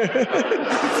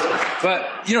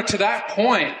 But, to that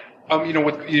point,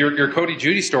 with your Cody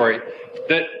Judy story,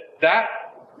 that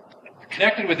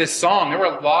connected with this song, there were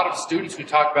a lot of students who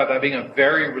talked about that being a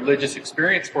very religious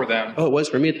experience for them. Oh, it was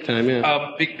for me at the time,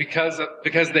 yeah. Because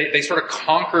they sort of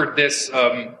conquered this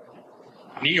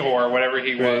Nehor, or whatever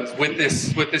he was, with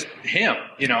this hymn,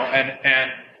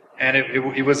 and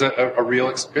it was a real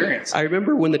experience. I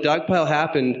remember when the dog pile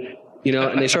happened,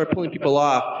 and they started pulling people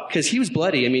off, because he was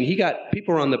bloody. I mean,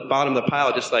 people were on the bottom of the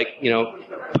pile, just like,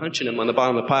 punching him on the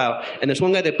bottom of the pile. And there's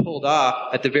one guy they pulled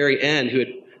off at the very end who had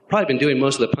probably been doing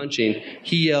most of the punching.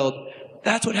 He yelled,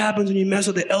 "That's what happens when you mess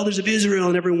with the elders of Israel,"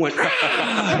 and everyone went,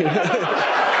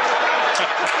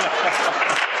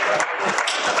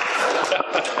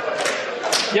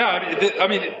 Yeah,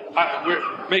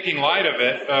 we're making light of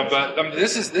it, but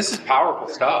this is powerful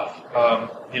stuff,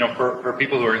 for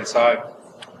people who are inside.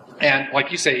 And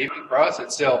like you say, even for us,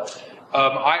 it's still.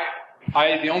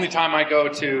 The only time I go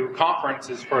to conference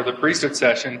is for the priesthood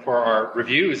session for our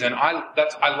reviews, and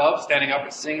I love standing up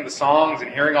and singing the songs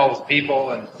and hearing all those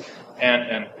people, and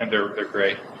they're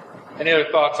great. Any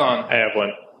other thoughts on? I have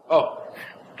one. Oh,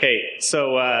 okay.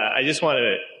 So I just want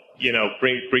to.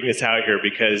 Bring this out here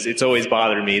because it's always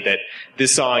bothered me that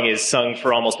this song is sung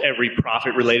for almost every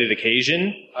prophet-related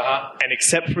occasion, and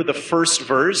except for the first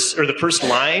verse or the first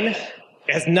line,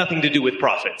 it has nothing to do with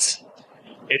prophets.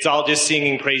 It's all just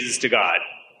singing praises to God.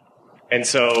 And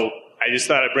so I just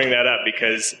thought I'd bring that up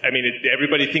because,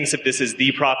 everybody thinks of this as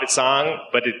the prophet song,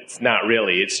 but it's not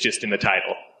really. It's just in the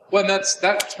title. Well, and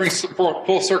that brings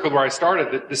full circle to where I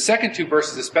started. The second two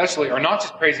verses especially are not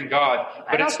just praising God,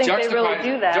 but it's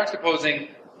juxtaposing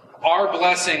our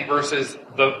blessing versus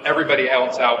everybody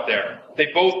else out there. They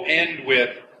both end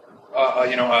with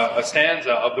a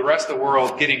stanza of the rest of the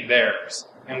world getting theirs,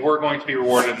 and we're going to be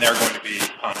rewarded and they're going to be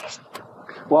punished.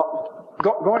 Well,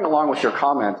 going along with your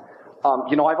comment,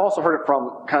 I've also heard it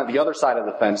from kind of the other side of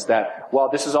the fence that, well,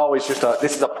 this is always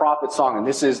this is a prophet song, and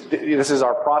this is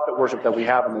our prophet worship that we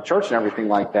have in the church and everything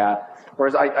like that.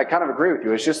 Whereas I kind of agree with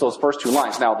you. It's just those first two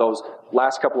lines. Now, those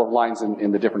last couple of lines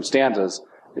in the different stanzas,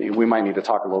 we might need to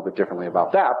talk a little bit differently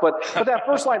about that. But that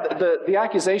first line, the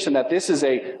accusation that this is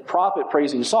a prophet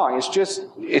praising song,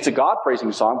 it's a God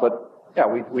praising song, but yeah,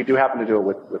 we do happen to do it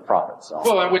with prophets. So.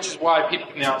 Well, and which is why people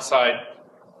from the outside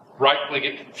rightfully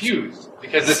get confused,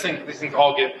 because these things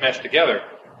all get meshed together.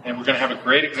 And we're going to have a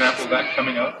great example of that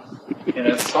coming up in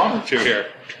a song or two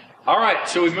here. All right,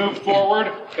 so we move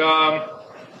forward.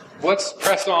 Let's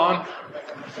press on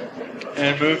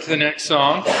and move to the next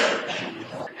song.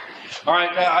 All right,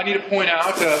 I need to point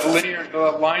out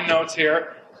the line notes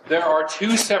here. There are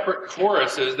two separate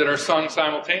choruses that are sung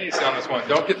simultaneously on this one.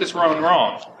 Don't get this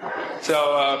wrong.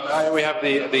 So we have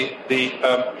the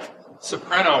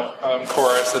soprano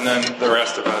chorus, and then the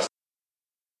rest of us.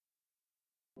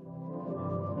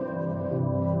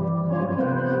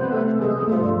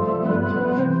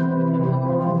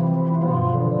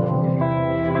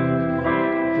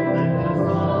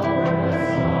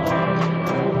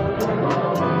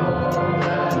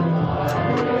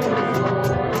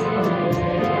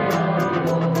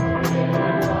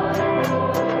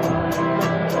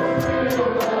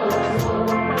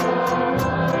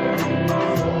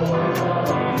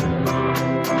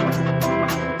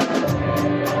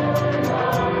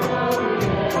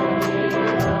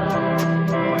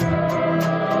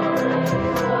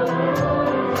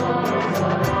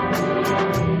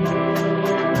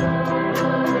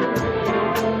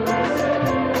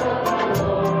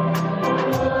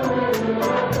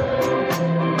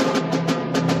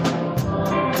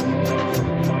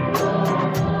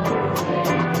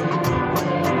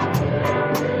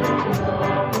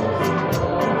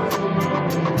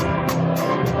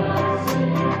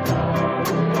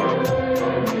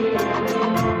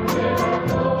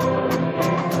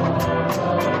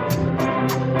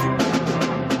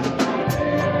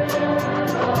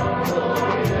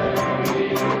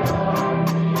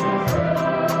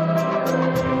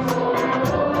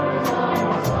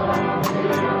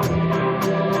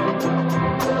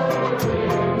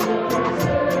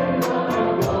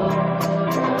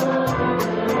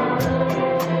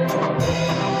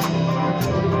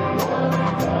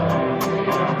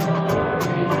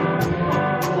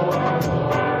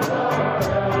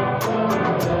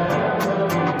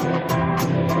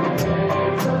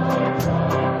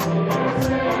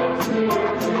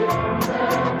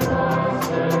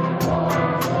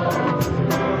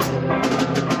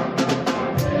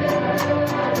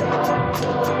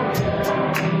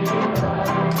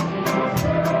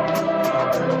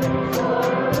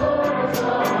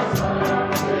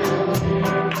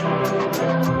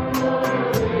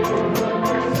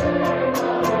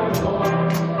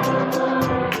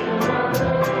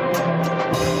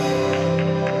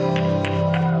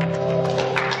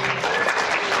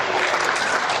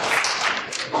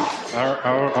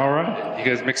 All right. You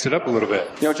guys mixed it up a little bit.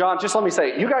 John, just let me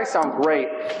say, you guys sound great,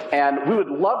 and we would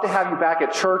love to have you back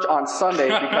at church on Sunday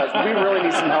because we really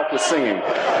need some help with singing.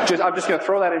 I'm just going to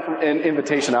throw that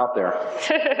invitation out there.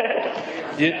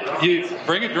 You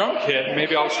bring a drum kit, and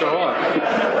maybe I'll show up.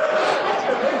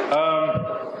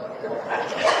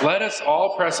 Let us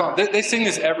all press on. They sing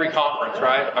this every conference,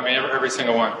 right? I mean, every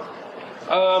single one.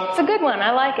 It's a good one.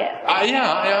 I like it.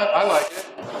 Yeah, I like it.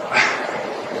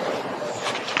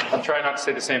 I'm trying not to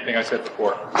say the same thing I said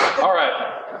before. All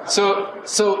right. So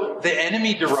the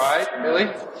enemy deride, really?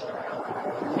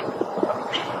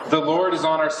 The Lord is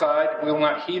on our side. We will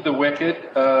not heed the wicked,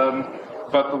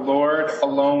 but the Lord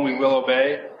alone we will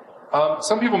obey.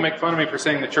 Some people make fun of me for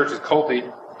saying the church is culty.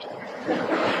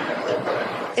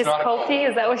 Is culty?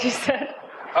 Is that what you said?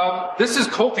 This is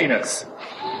cultiness.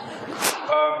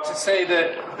 To say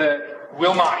that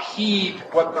we'll not heed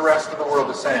what the rest of the world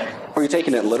is saying. Are you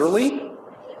taking it literally?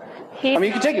 I mean,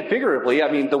 you can take it figuratively.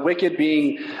 I mean, the wicked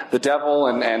being the devil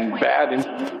and bad.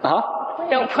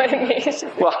 Don't point at me.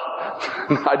 Well,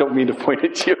 I don't mean to point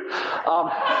at you.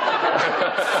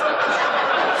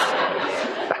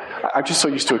 I'm just so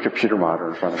used to a computer monitor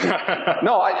in front of me.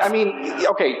 No, I mean,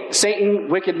 okay, Satan,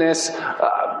 wickedness,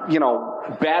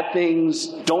 bad things,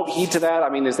 don't heed to that. I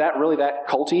mean, is that really that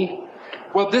culty?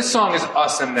 Well, this song is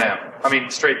us and them. I mean,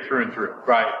 straight through and through,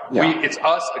 right? Yeah. It's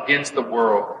us against the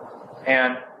world.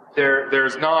 And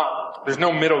there's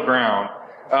no middle ground.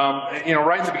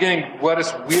 Right in the beginning, let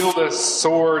us wield a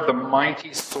sword, the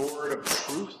mighty sword of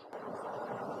truth.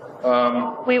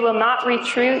 We will not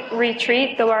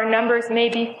retreat, though our numbers may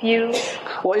be few.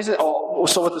 Well,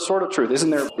 so with the sword of truth, isn't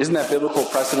that biblical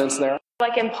precedence there?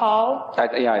 Like in Paul?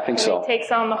 I think so. He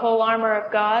takes on the whole armor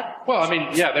of God. Well, I mean,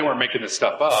 yeah, they weren't making this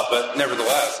stuff up, but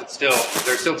nevertheless,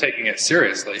 they're still taking it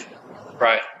seriously,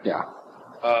 right? Yeah.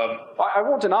 I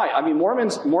won't deny. I mean,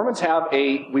 Mormons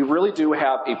we really do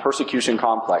have a persecution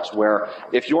complex where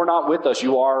if you're not with us,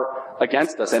 you are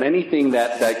against us, and anything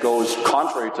that goes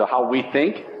contrary to how we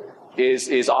think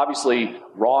is obviously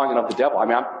wrong and of the devil. I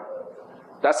mean,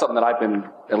 that's something that I've been,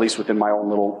 at least within my own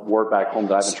little word back home,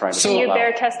 that I've been trying to. So you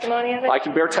bear testimony of it? I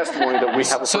can bear testimony that we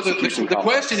have a persecution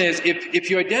complex. The question is, if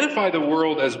you identify the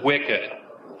world as wicked,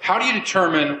 how do you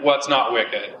determine what's not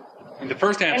wicked? And the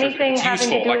first answer is it's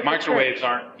useful. Like microwaves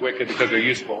aren't wicked because they're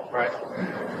useful, right?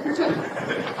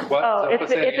 What?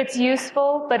 If it's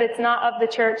useful, but it's not of the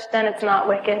church, then it's not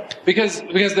wicked. Because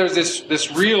there's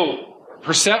this real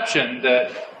perception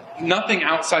that nothing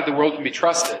outside the world can be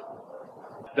trusted.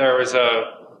 There was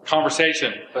a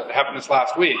conversation that happened this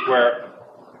last week where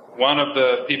one of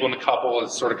the people in the couple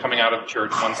is sort of coming out of the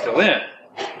church, one's still in.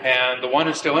 And the one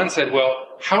who's still in said, well,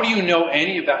 how do you know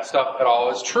any of that stuff at all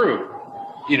is true?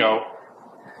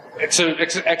 It's an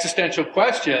existential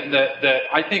question that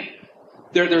I think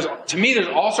there's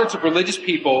all sorts of religious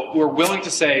people who are willing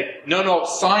to say, no,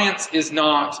 science is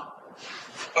not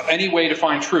any way to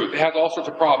find truth. It has all sorts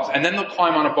of problems. And then they'll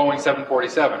climb on a Boeing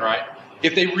 747, right?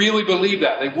 If they really believe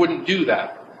that, they wouldn't do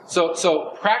that.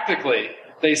 So practically,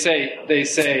 they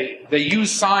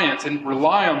use science and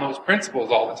rely on those principles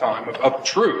all the time of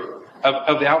truth,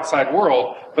 of the outside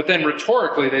world. But then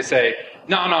rhetorically, they say,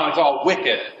 no, it's all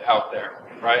wicked out there,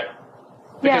 right?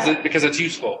 Because it's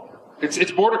useful.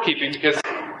 It's border keeping because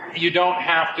you don't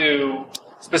have to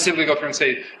specifically go through and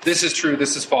say, this is true,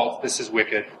 this is false, this is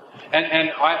wicked.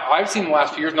 And I've seen the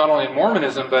last few years, not only in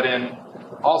Mormonism, but in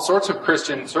all sorts of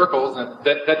Christian circles,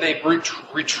 that they've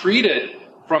retreated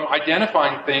from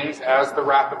identifying things as the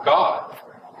wrath of God.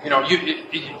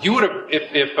 You would have,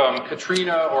 if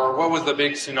Katrina or what was the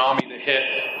big tsunami that hit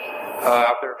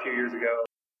out there a few years ago,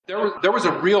 there was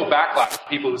a real backlash of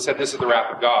people who said this is the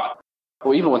wrath of God.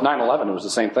 Well, even with 9/11, it was the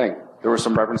same thing. There were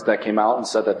some reverends that came out and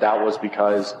said that was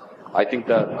because, I think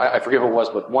I forget who it was,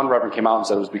 but one reverend came out and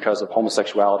said it was because of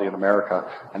homosexuality in America,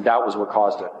 and that was what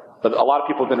caused it. But a lot of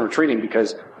people have been retreating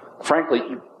because, frankly,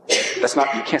 you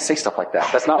can't say stuff like that.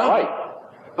 That's not right.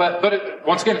 But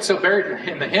once again, it's still buried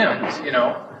in the hymns,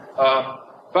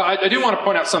 But I do want to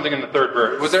point out something in the third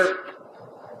verse.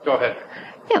 Go ahead.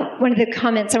 Yeah, one of the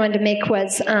comments I wanted to make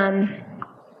was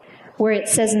where it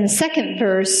says in the second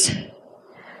verse,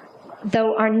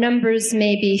 though our numbers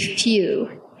may be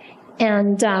few.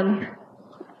 And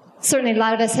certainly a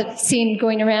lot of us have seen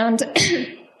going around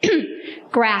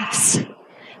graphs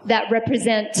that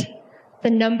represent the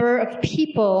number of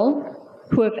people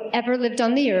who have ever lived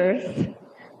on the earth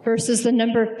versus the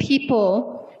number of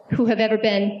people who have ever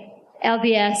been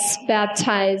LDS,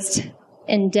 baptized,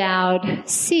 endowed,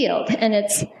 sealed. And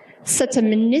it's such a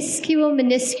minuscule,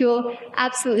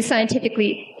 absolutely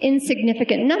scientifically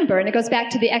insignificant number. And it goes back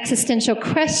to the existential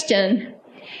question.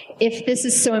 if this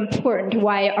is so important,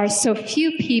 why are so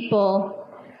few people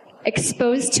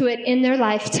exposed to it in their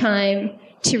lifetime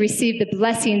to receive the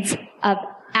blessings of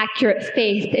accurate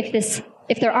faith?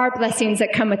 If there are blessings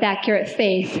that come with accurate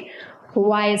faith,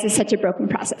 why is this such a broken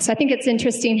process? So I think it's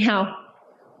interesting how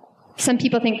some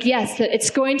people think, yes, that it's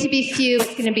going to be few,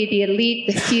 it's going to be the elite,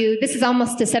 the few. This is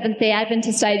almost a Seventh-day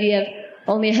Adventist idea of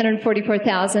only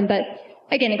 144,000. But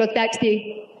again, it goes back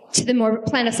to the more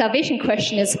plan of salvation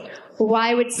question is,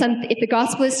 why would if the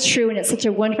gospel is true and it's such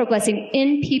a wonderful blessing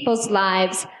in people's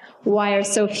lives, why are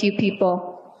so few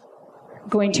people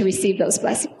going to receive those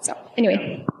blessings? So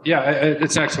anyway. Yeah,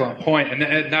 it's an excellent point.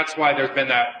 And that's why there's been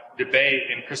that debate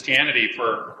in Christianity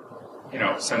for,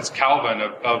 since Calvin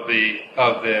of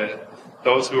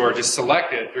those who are just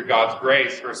selected through God's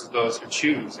grace versus those who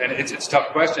choose. And it's a tough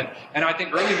question. And I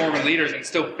think early Mormon leaders, and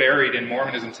still buried in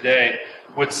Mormonism today,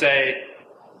 would say,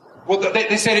 well,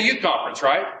 they say at a youth conference,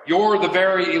 right? You're the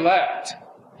very elect.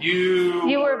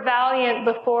 You were valiant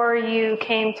before you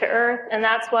came to earth, and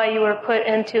that's why you were put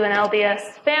into an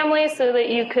LDS family, so that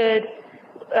you could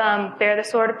bear the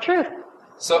sword of truth.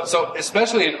 So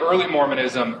especially in early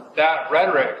Mormonism, that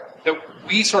rhetoric that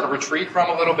we sort of retreat from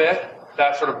a little bit,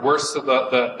 that sort of worst of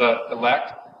the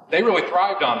elect, they really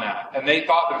thrived on that, and they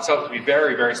thought themselves to be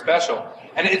very, very special.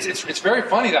 And it's very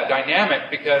funny, that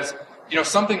dynamic, because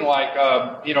something like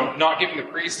not giving the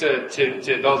priesthood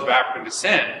to those of African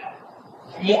descent,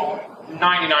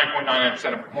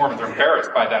 99.99% of Mormons are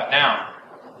embarrassed by that now.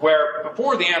 Where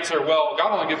before the answer, well,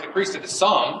 God only gives the priesthood to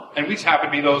some, and we just happen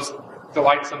to be those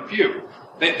delightsome few.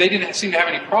 They didn't seem to have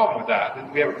any problem with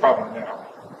that. We have a problem now.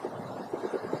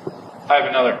 I have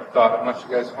another thought, unless you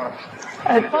guys want to...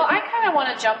 Well, I kind of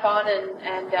want to jump on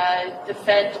and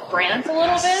defend Brant a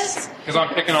little bit. Because I'm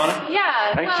picking on him?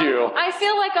 Yeah. Thank you. I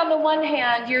feel like on the one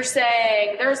hand, you're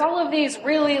saying there's all of these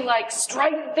really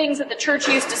strident things that the church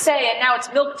used to say, and now it's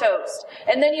milquetoast.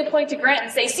 And then you point to Grant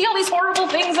and say, see all these horrible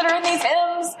things that are in these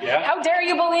hymns? Yeah. How dare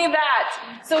you believe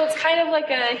that? So it's kind of like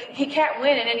he can't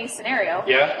win in any scenario.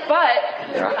 Yeah. But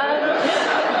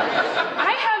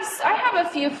I have a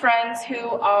few friends who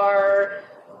are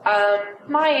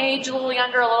my age, a little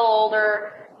younger, a little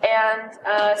older,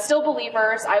 and still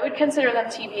believers. I would consider them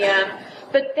TBM.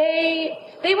 But they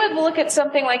would look at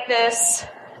something like this,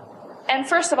 and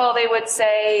first of all, they would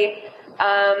say,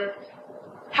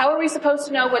 how are we supposed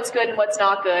to know what's good and what's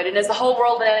not good? And is the whole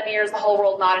world an enemy, or is the whole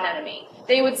world not an enemy?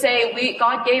 They would say,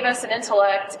 God gave us an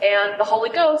intellect and the Holy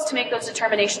Ghost to make those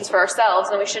determinations for ourselves,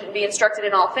 and we shouldn't be instructed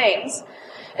in all things.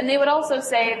 And they would also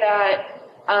say that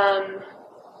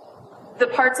the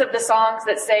parts of the songs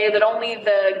that say that only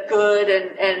the good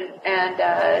and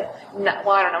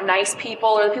nice people,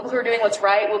 or the people who are doing what's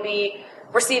right, will be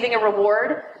receiving a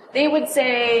reward, they would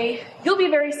say, you'll be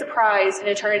very surprised in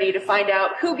eternity to find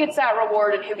out who gets that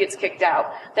reward and who gets kicked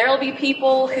out. There'll be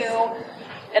people who,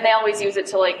 and they always use it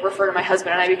to refer to my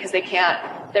husband and I, because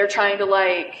they're trying to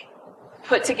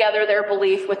put together their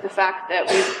belief with the fact that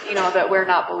that we're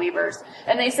not believers.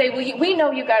 And they say, well, we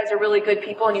know you guys are really good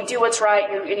people, and you do what's right,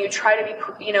 and you try to be,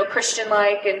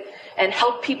 Christian-like and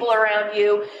help people around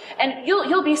you, and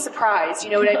you'll be surprised,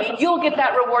 you know what I mean? You'll get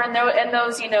that reward, and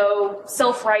those,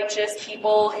 self-righteous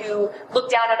people who look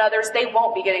down on others, they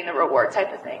won't be getting the reward,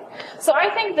 type of thing. So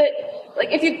I think that,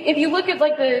 if you look at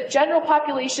the general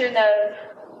population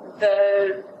of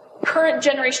the current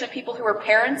generation of people who are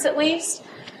parents, at least,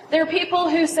 there are people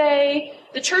who say,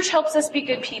 the church helps us be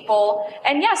good people,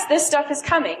 and yes, this stuff is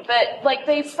coming, but,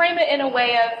 they frame it in a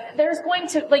way of, there's going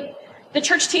to, the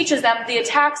church teaches them the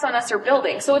attacks on us are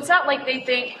building. So it's not like they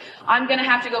think, I'm going to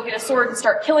have to go get a sword and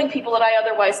start killing people that I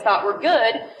otherwise thought were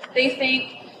good. They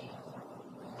think,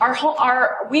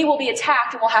 we will be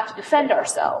attacked and we'll have to defend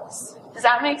ourselves. Does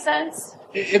that make sense?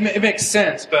 It makes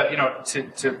sense, but,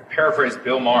 to paraphrase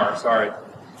Bill Maher, sorry,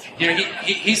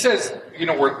 he says,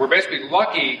 we're basically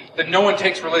lucky that no one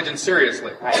takes religion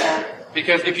seriously.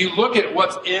 Because if you look at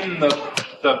what's in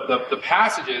the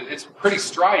passages, it's pretty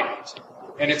strident,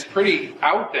 and it's pretty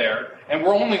out there, and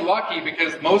we're only lucky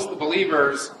because most of the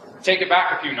believers take it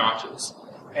back a few notches,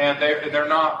 and they're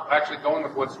not actually going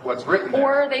with what's written there.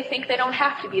 Or they think they don't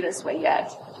have to be this way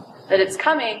yet. That it's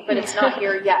coming, but it's not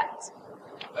here yet.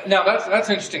 Now, that's an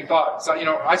interesting thought. So,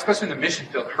 I, especially in the mission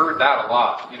field, heard that a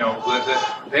lot.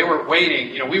 They were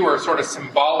waiting. We were sort of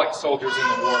symbolic soldiers in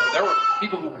the war, but there were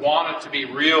people who wanted to be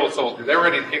real soldiers. They were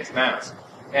ready to kick some ass.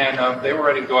 And they were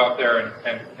ready to go out there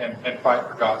and fight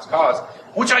for God's cause,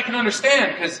 which I can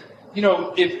understand because,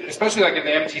 especially in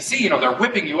the MTC, they're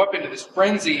whipping you up into this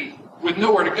frenzy with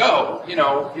nowhere to go,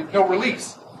 no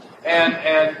release. And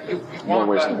you want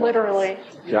that. Literally.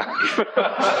 Yeah.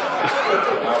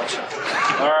 Ouch.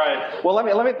 All right. Well, let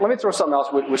me throw something else,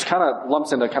 which kind of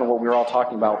lumps into kind of what we were all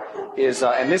talking about. Is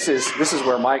and this is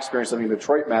where my experience living in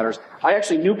Detroit matters. I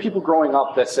actually knew people growing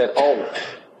up that said, "Oh,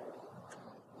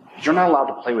 you're not allowed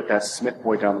to play with that Smith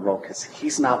boy down the road because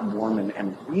he's not Mormon,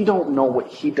 and we don't know what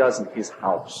he does in his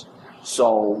house.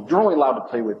 So you're only allowed to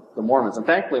play with the Mormons." And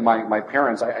thankfully, my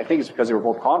parents, I think it's because they were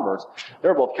both converts, they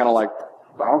were both kind of like,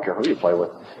 "I don't care who you play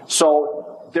with."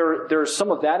 So there's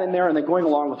some of that in there, and then going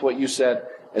along with what you said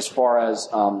as far as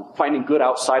finding good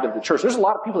outside of the church. There's a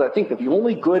lot of people that think that the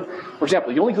only good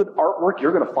artwork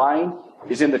you're going to find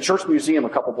is in the church museum a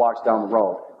couple blocks down the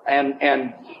road.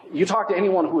 And you talk to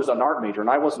anyone who is an art major, and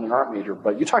I wasn't an art major,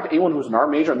 but you talk to anyone who's an art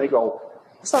major, and they go,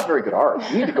 "It's not very good art.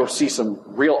 You need to go see some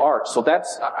real art." So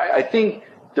I think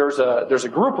there's a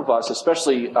group of us,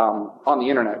 especially on the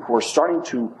internet, who are starting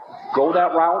to go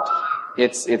that route.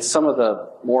 It's some of the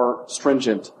more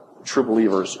stringent true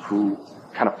believers who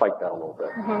kind of fight that a little bit.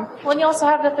 Mm-hmm. Well, and you also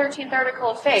have the 13th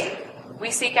article of faith.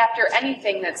 We seek after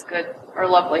anything that's good or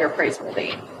lovely or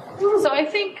praiseworthy. So I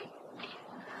think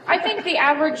the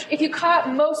average, if you caught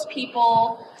most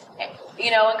people, and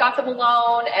got them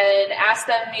alone and asked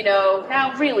them,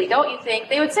 now really, don't you think?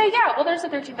 They would say, yeah, well, there's the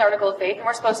 13th article of faith, and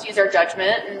we're supposed to use our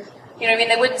judgment. And,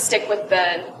 they wouldn't stick with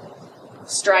the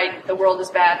stride, the world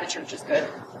is bad, the church is good.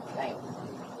 Right.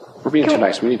 We're being too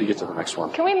nice. We need to get to the next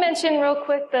one. Can we mention real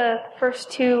quick the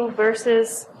first two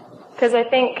verses? Because I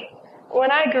think when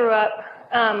I grew up,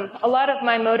 a lot of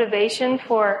my motivation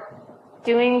for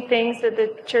doing things that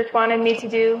the church wanted me to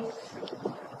do,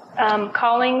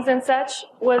 callings and such,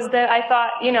 was that I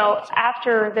thought,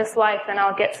 after this life, then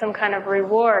I'll get some kind of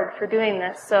reward for doing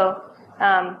this. So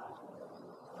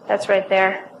that's right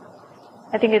there.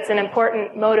 I think it's an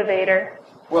important motivator.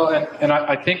 Well, and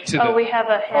I think we have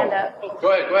a hand up. Oh,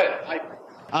 go ahead.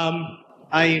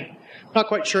 I'm not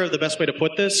quite sure of the best way to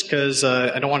put this because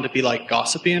I don't want it to be like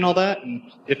gossipy and all that. And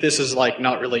if this is like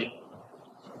not really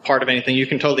part of anything, you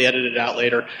can totally edit it out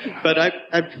later. But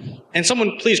and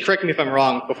someone please correct me if I'm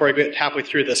wrong before I get halfway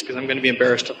through this because I'm going to be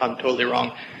embarrassed if I'm totally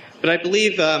wrong. But I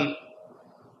believe the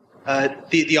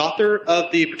author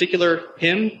of the particular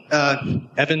hymn,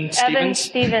 Evan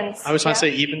Stevens. I always want to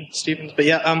say Even Stevens, but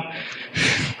yeah.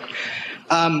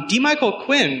 D. Michael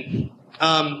Quinn.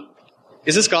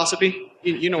 Is this gossipy?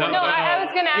 You know where I'm going. I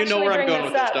was going to actually where I'm bring going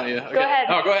this with up. This, don't you? Okay. Go ahead.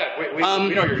 No, go ahead. We know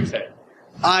what you're going to say.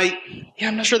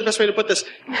 I'm not sure the best way to put this.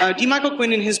 D. Michael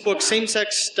Quinn, in his book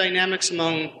Same-Sex Dynamics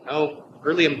Among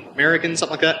Early Americans,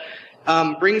 something like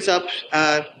that, brings up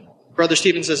Brother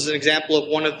Stevens as an example of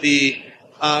one of the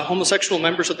homosexual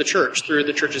members of the church through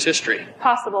the church's history.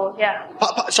 Possible, yeah.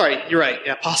 Sorry, you're right.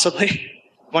 Yeah, possibly.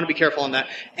 Want to be careful on that.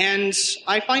 And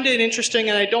I find it interesting,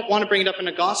 and I don't want to bring it up in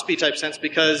a gossipy type sense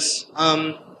because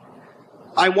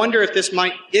I wonder if this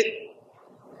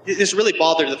this really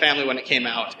bothered the family when it came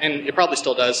out, and it probably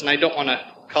still does, and I don't want to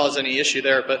cause any issue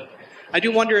there, but I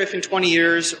do wonder if in 20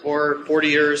 years or 40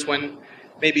 years when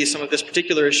maybe some of this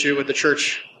particular issue with the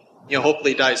church,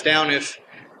 hopefully dies down, if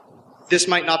this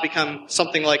might not become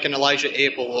something like an Elijah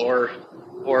Abel or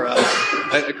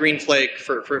a green flake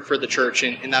for the church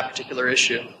in that particular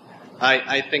issue.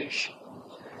 I think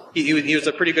he was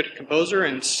a pretty good composer,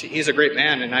 and he's a great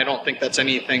man, and I don't think that's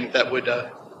anything that would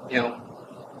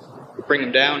bring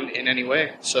him down in any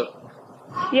way. So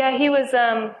yeah, he was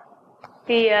the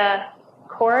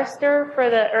chorister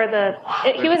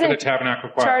he was in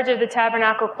charge of the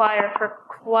Tabernacle Choir for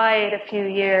quite a few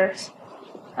year.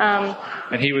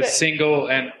 And he was single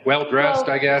and well-dressed,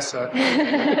 I guess.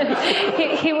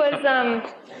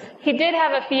 He did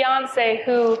have a fiance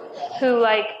who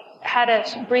had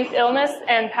a brief illness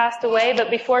and passed away,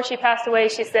 but before she passed away,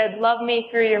 she said, "Love me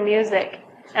through your music."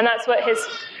 And that's what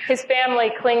his family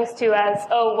clings to as,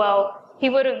 he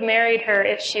would have married her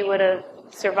if she would have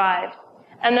survived.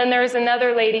 And then there's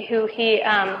another lady who he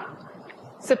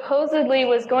supposedly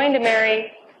was going to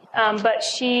marry, but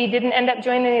she didn't end up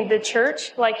joining the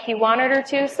church like he wanted her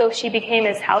to, so she became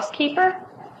his housekeeper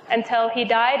until he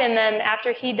died. And then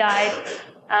after he died,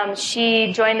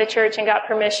 she joined the church and got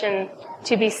permission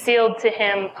to be sealed to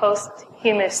him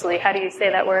posthumously. How do you say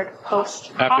that word?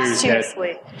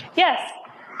 Posthumously. Yes.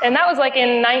 And that was like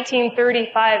in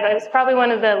 1935. It was probably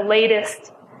one of the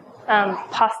latest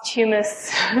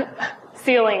posthumous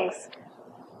sealings.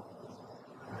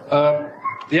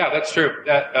 Yeah, that's true.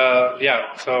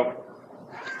 So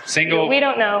single. We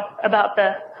don't know about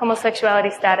the homosexuality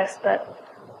status, but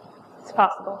it's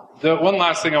possible. The one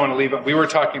last thing I want to leave, we were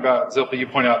talking about, Zilpah, you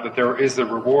point out that there is the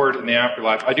reward in the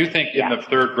afterlife. I do think in the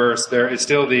third verse there is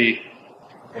still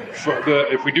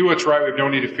if we do what's right, we have no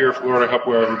need to fear, for the Lord, I hope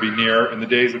we'll ever be near. In the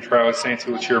days of trial, saints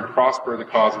will cheer and prosper the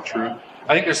cause of truth.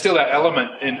 I think there's still that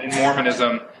element in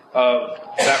Mormonism of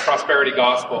that prosperity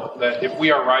gospel, that if we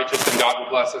are righteous, then God will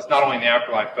bless us, not only in the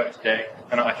afterlife, but today.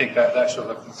 And I think that shows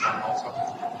up in the song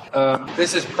also.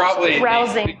 This is probably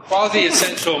the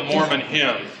quasi-essential Mormon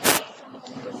hymn.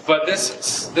 But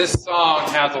this song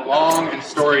has a long and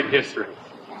storied history.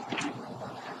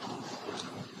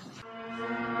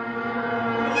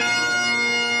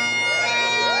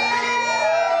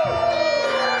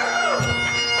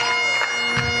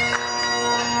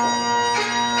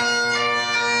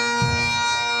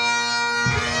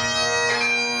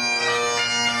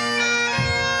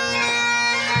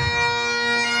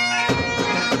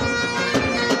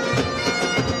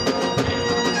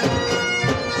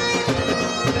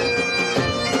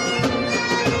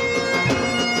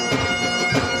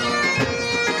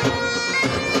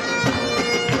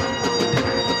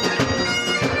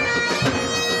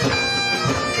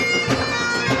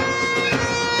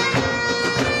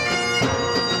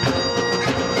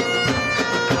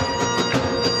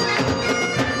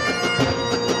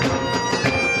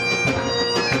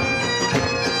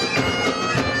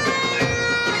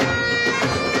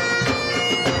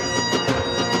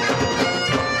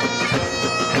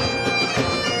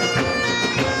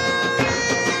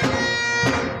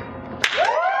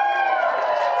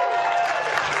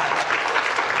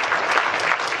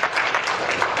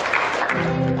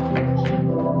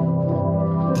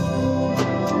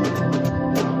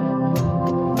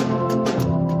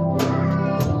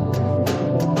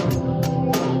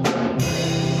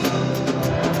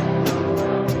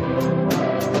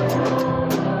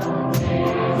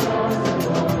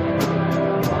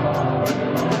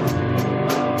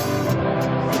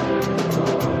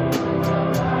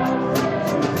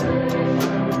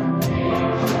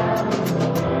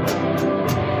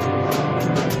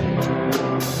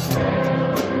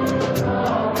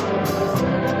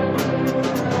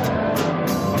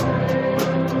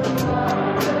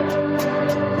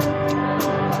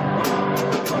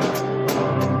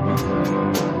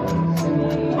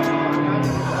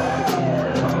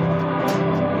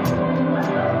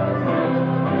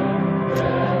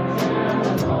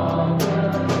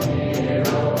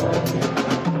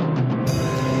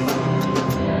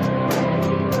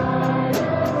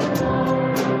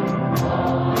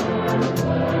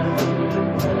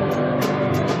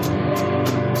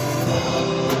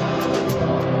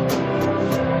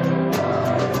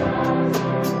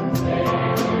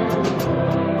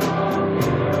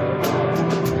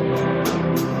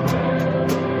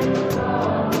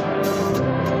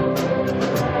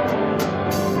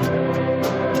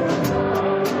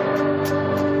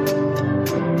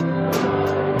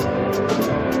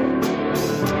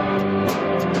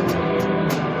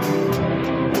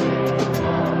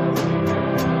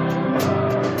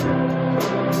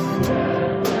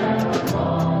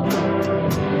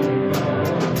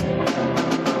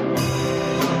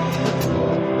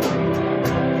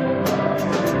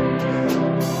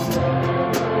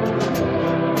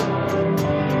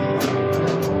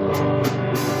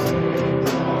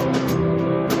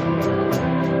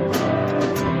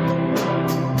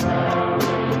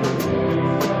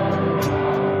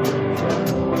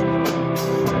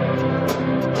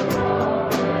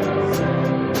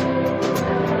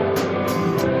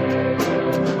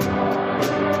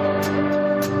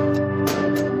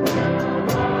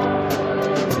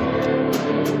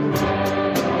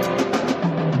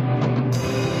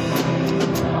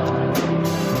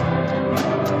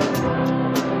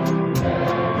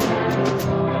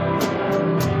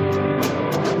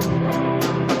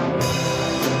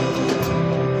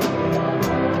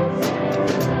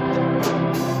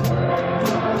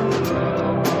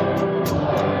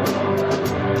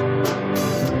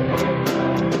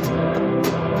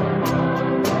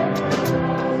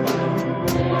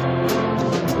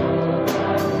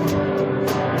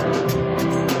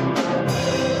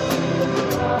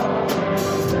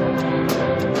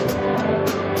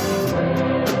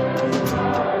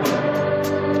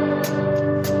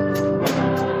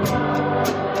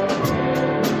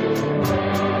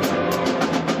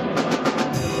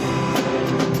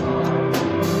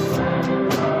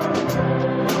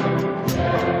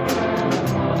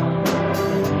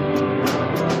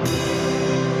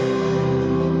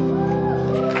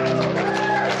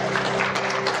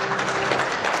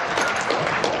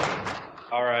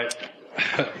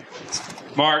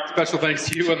 Mark, special thanks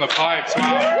to you on the pipes. Wow.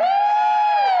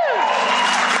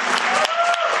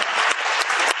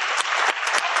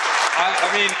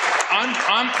 I mean,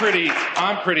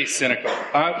 I'm pretty cynical.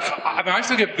 I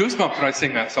still get goosebumps when I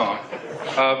sing that song.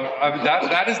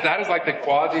 That is like the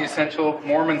quasi-essential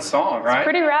Mormon song, right? It's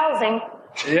pretty rousing.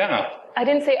 Yeah. I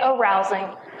didn't say arousing.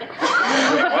 Wait,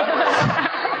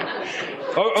 what?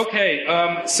 Oh, okay,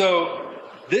 so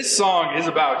this song is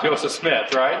about Joseph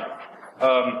Smith, right?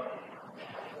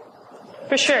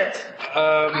 For sure.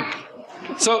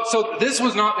 So this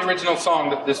was not the original song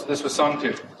that this was sung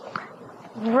to.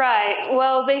 Right.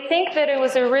 Well, they think that it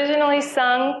was originally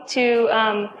sung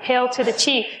to Hail to the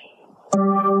Chief.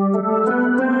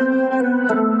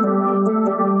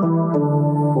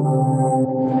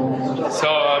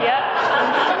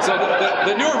 So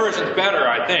the newer version's better,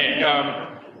 I think.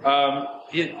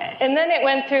 And then it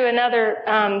went through another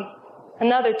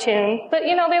tune, but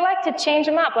they like to change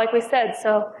them up, like we said.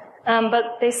 So,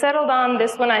 but they settled on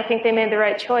this one. I think they made the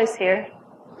right choice here.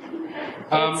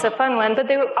 It's a fun one, but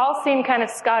they all seem kind of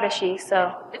Scottishy.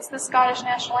 So it's the Scottish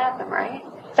national anthem, right?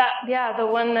 The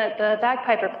one that the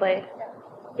bagpiper played.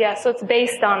 Yeah, so it's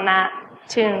based on that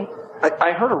tune.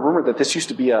 I heard a rumor that this used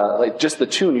to be just the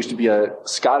tune used to be a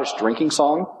Scottish drinking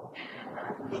song.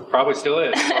 Probably still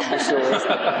is.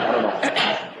 I don't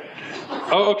know.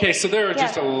 Oh, okay. So there are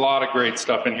just a lot of great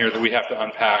stuff in here that we have to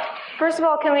unpack. First of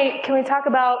all, can we talk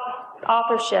about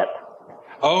authorship?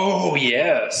 Oh,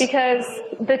 yes. Because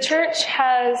the church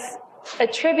has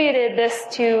attributed this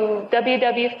to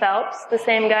W.W. Phelps, the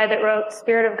same guy that wrote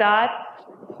Spirit of God.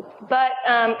 But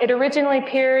it originally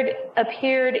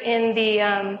appeared in the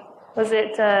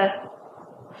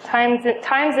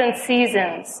Times and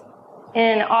Seasons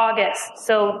in August.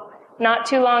 So not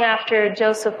too long after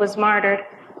Joseph was martyred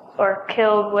or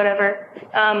killed, whatever.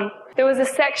 There was a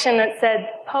section that said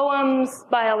Poems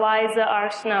by Eliza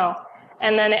R. Snow,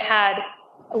 and then it had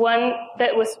one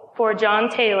that was for John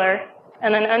Taylor,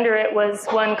 and then under it was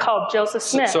one called Joseph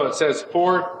Smith. So it says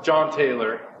for John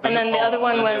Taylor. And then the other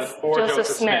one was Joseph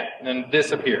Smith. And then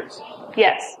this appears.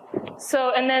 Yes.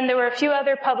 So, and then there were a few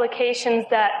other publications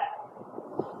that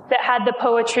had the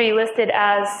poetry listed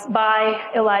as by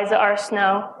Eliza R.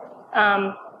 Snow.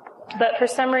 But for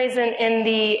some reason in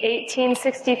the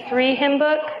 1863 hymn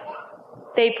book,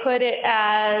 they put it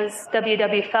as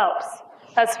W.W. Phelps.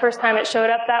 That's the first time it showed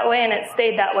up that way, and it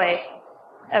stayed that way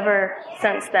ever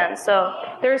since then. So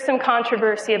there's some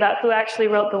controversy about who actually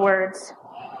wrote the words.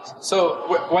 So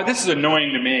why this is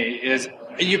annoying to me is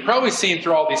you've probably seen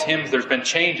through all these hymns there's been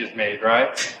changes made,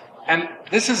 right? And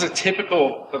this is a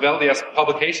typical of LDS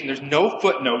publication. There's no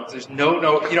footnotes. There's no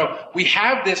note. We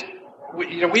have this.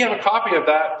 We have a copy of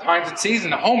that Times and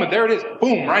Seasons at home, and there it is.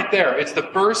 Boom, right there. It's the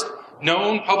first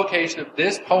known publication of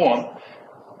this poem,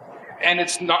 and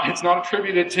it's not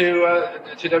attributed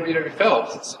to W.W.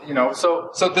 Phelps.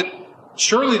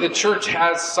 Surely the church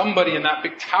has somebody in that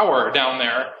big tower down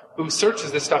there who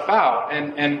searches this stuff out,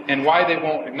 and why they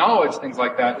won't acknowledge things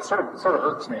like that, it sort of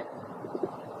irks me.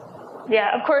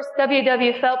 Yeah, of course,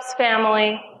 W.W. Phelps'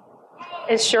 family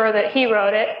is sure that he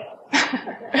wrote it.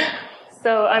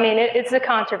 So, I mean, it's a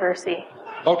controversy.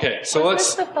 Okay, so was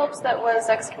this the Phelps that was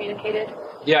excommunicated?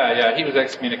 Yeah, he was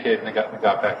excommunicated and they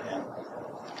got back in.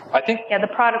 I think. Yeah, the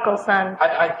prodigal son.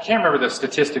 I can't remember the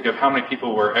statistic of how many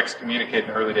people were excommunicated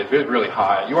in the early days. It was really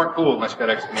high. You weren't cool unless you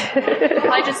got excommunicated.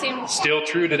 I just seemed. Still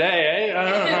true today, eh?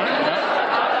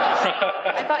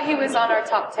 I thought he was on our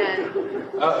top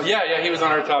 10. Yeah, he was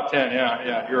on our top 10.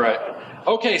 Yeah, you're right.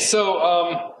 Okay,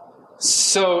 so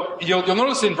you'll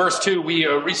notice in verse 2 we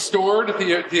restored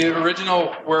the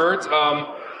original words.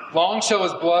 Long shall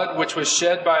his blood, which was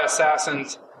shed by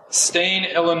assassins, stain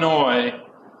Illinois,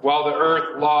 while the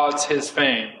earth lauds his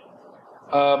fame.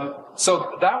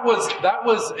 So that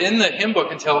was in the hymn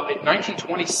book until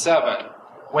 1927,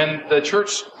 when the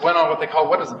church went on what they call,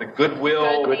 the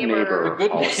Goodwill, Good Neighbor,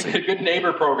 the Good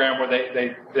Neighbor program, where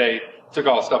they took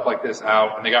all stuff like this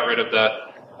out, and they got rid of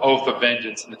the oath of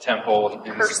vengeance in the temple, and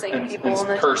cursing people,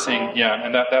 and cursing, yeah,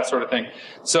 and that sort of thing.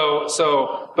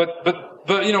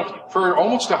 But for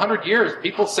almost 100 years,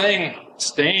 people saying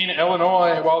 "Stain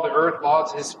Illinois while the earth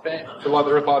lauds his fame." While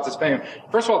the earth lauds his fame.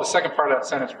 First of all, the second part of that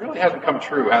sentence really hasn't come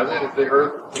true, has it? Is the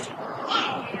earth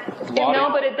lauding?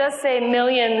 No, but it does say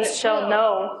millions shall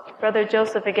know Brother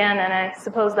Joseph again, and I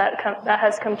suppose that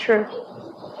has come true.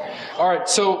 All right,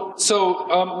 so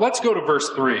let's go to verse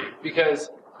 3,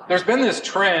 because there's been this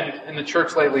trend in the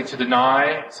church lately to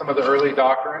deny some of the early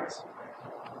doctrines.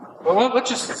 Well, let's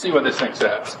just see what this thing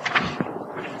says.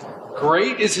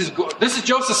 Great is his glory. This is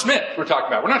Joseph Smith we're talking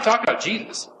about. We're not talking about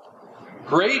Jesus.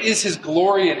 Great is his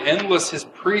glory and endless his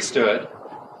priesthood.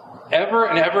 Ever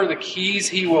and ever the keys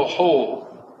he will hold.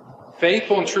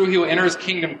 Faithful and true he will enter his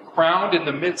kingdom, crowned in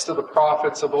the midst of the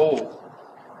prophets of old.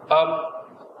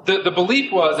 The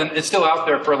belief was, and it's still out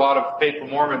there for a lot of faithful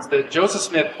Mormons, that Joseph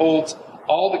Smith holds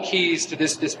all the keys to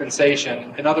this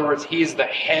dispensation. In other words, he is the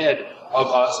head of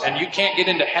us, and you can't get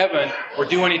into heaven or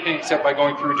do anything except by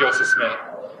going through Joseph Smith.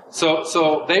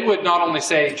 So they would not only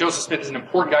say Joseph Smith is an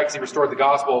important guy because he restored the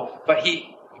gospel, but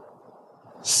he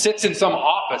sits in some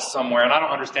office somewhere, and I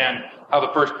don't understand how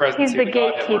the first presidency He's the of the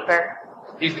Godhead gatekeeper.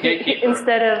 works. He's the gatekeeper.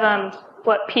 Instead of,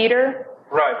 Peter?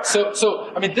 Right.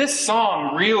 So I mean, this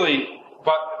song really,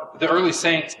 but the early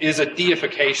saints, is a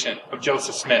deification of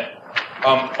Joseph Smith.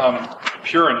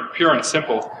 Pure and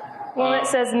simple. Well, it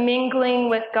says, mingling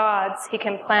with gods, he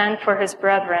can plan for his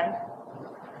brethren.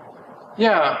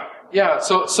 Yeah.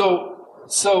 So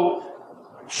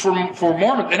for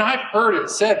Mormons, and I've heard it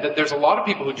said that there's a lot of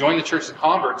people who join the church as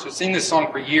converts who sing this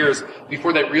song for years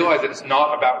before they realize that it's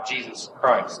not about Jesus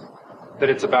Christ, that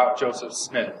it's about Joseph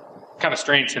Smith. Kind of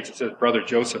strange since it says Brother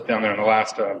Joseph down there in the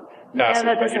last passage,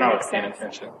 but you're not paying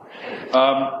attention.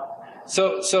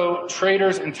 So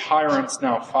traitors and tyrants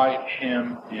now fight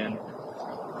him in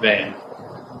vain.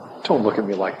 Don't look at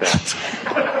me like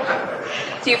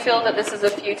that. Do you feel that this is a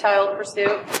futile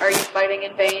pursuit? Are you fighting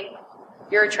in vain?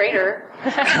 You're a traitor.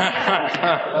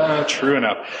 True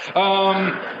enough.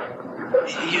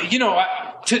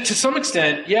 To some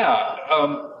extent, yeah.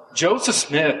 Joseph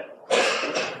Smith.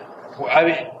 I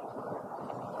mean,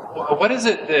 what is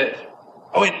it that?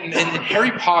 Oh, in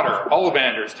Harry Potter,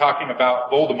 Ollivander's talking about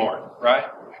Voldemort, right?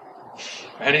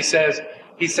 And he says,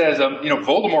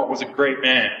 Voldemort was a great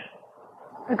man.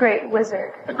 A great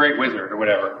wizard. A great wizard, or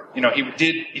whatever.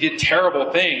 He did terrible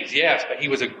things, yes, but he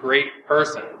was a great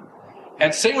person.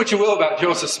 And say what you will about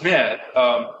Joseph Smith,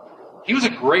 he was a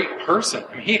great person.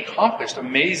 I mean, he accomplished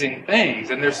amazing things,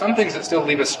 and there's some things that still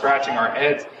leave us scratching our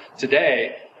heads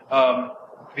today,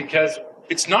 because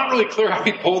it's not really clear how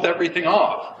he pulled everything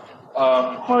off.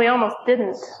 Well, he almost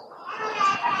didn't.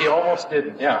 He almost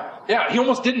didn't, yeah. Yeah, he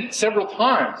almost didn't several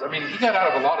times. I mean, he got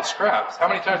out of a lot of scraps. How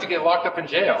many times did he get locked up in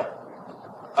jail?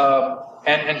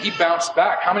 And he bounced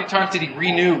back. How many times did he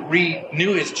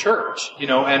renew his church, and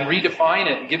redefine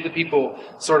it and give the people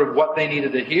sort of what they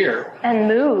needed to hear? And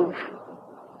move.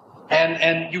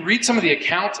 And you read some of the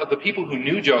accounts of the people who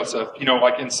knew Joseph,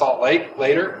 like in Salt Lake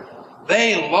later,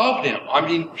 they loved him. I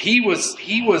mean, he was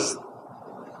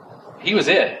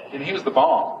it, and he was the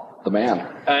bomb. The man.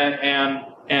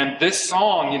 And this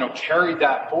song, carried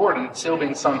that forward, and it's still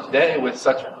being sung today with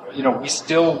such, we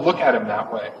still look at him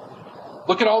that way.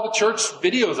 Look at all the church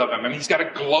videos of him. I mean, he's got a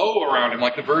glow around him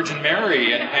like the Virgin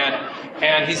Mary,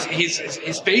 and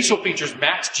his facial features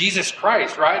match Jesus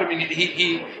Christ, right? I mean,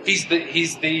 he's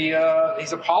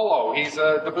Apollo, he's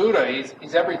the Buddha,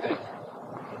 he's everything,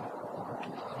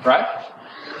 right?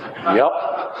 Yep.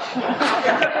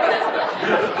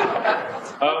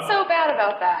 What's so bad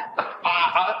about that?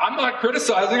 I'm not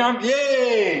criticizing.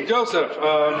 Yay, Joseph.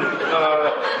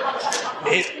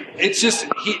 It's just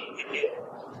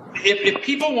If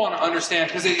people want to understand,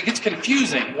 because it gets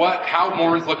confusing, how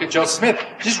Mormons look at Joseph Smith,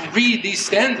 just read these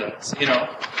stanzas.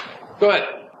 Go ahead.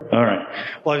 All right.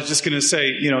 Well, I was just going to say,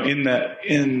 in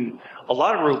a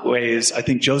lot of ways, I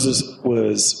think Joseph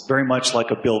was very much like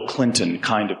a Bill Clinton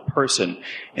kind of person,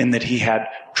 in that he had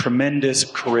tremendous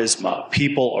charisma.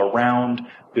 People around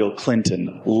Bill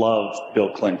Clinton love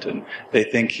Bill Clinton. They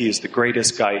think he's the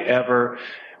greatest guy ever.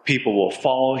 People will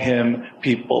follow him.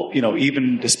 People,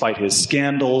 even despite his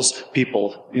scandals,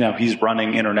 people, he's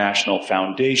running international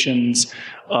foundations.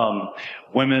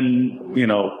 Women,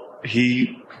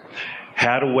 he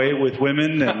had a way with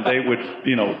women, and they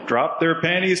would, drop their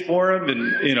panties for him,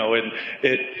 and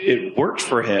it worked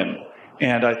for him.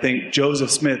 And I think Joseph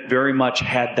Smith very much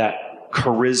had that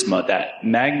charisma, that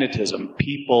magnetism.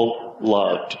 People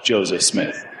loved Joseph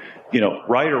Smith.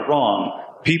 Right or wrong,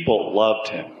 people loved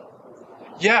him.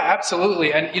 Yeah,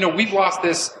 absolutely. And, we've lost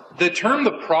this. The term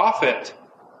the prophet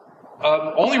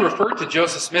only referred to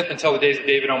Joseph Smith until the days of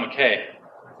David O. McKay.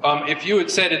 If you had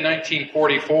said in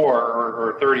 1944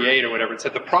 or 38 or whatever, it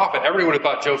said the prophet, everybody would have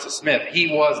thought Joseph Smith.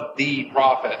 He was the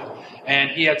prophet.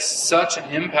 And he had such an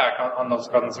impact on those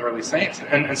early saints,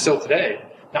 and still today.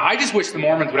 Now, I just wish the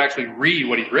Mormons would actually read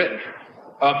what he's written.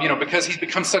 Because he's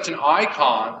become such an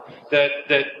icon that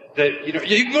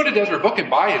you can go to Desert Book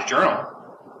and buy his journal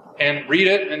and read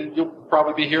it, and you'll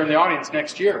probably be here in the audience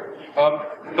next year.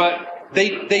 But they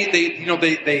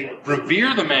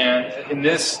revere the man on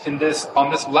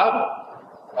this level.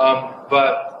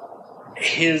 But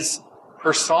his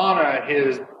persona,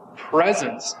 his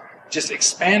presence, just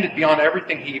expanded beyond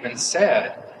everything he even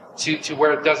said to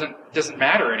where it doesn't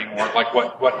matter anymore, like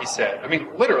what he said. I mean,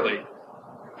 literally.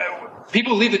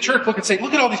 People leave the church look and say,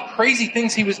 look at all these crazy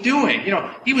things he was doing.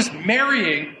 He was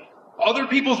marrying other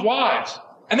people's wives.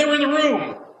 And they were in the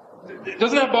room.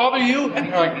 Doesn't that bother you?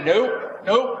 And they're like,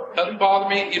 nope, doesn't bother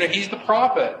me. He's the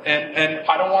prophet. And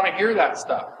I don't want to hear that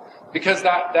stuff. Because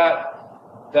that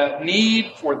that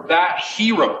need for that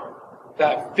hero,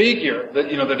 that figure that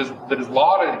that is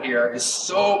lauded here, is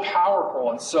so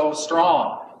powerful and so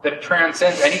strong that it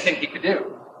transcends anything he could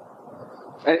do.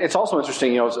 It's also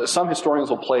interesting, some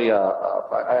historians will play,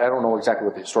 I don't know exactly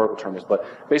what the historical term is, but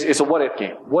basically it's a what-if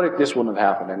game. What if this wouldn't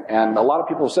have happened? And a lot of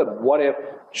people have said, what if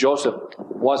Joseph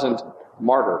wasn't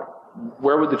martyred?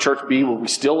 Where would the church be? Would we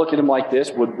still look at him like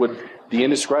this? Would the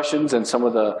indiscretions and some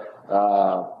of the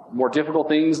more difficult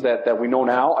things that we know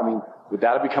now, would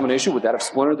that have become an issue? Would that have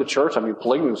splintered the church?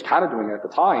 Polygamy was kind of doing it at the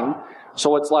time.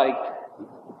 So it's like,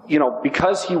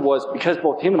 because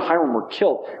both him and Hiram were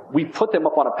killed, we put them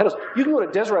up on a pedestal. You can go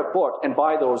to Deseret Book and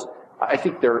buy those, I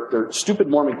think they're stupid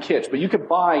Mormon kids, but you could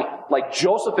buy, like,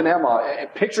 Joseph and Emma,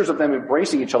 pictures of them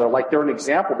embracing each other, like they're an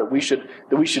example that we should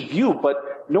view, but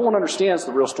no one understands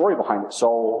the real story behind it.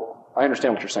 So I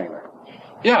understand what you're saying there.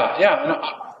 Yeah. And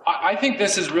I think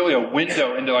this is really a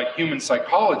window into, like, human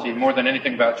psychology more than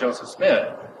anything about Joseph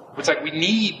Smith. It's like we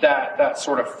need that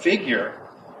sort of figure,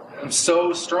 and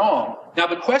so strong. Now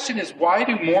the question is, why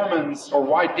did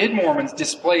Mormons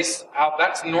displace out?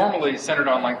 That's normally centered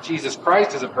on, like, Jesus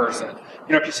Christ as a person.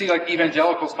 If you see, like,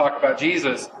 evangelicals talk about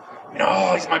Jesus,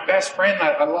 he's my best friend.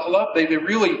 I love. They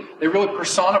really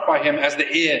personify him as the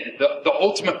id, the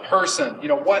ultimate person.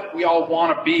 What we all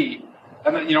want to be,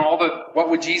 and then, all the what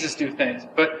would Jesus do things.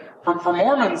 But for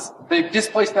Mormons, they've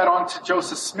displaced that onto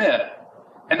Joseph Smith.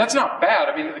 And that's not bad.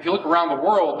 If you look around the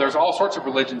world, there's all sorts of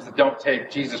religions that don't take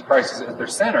Jesus Christ as their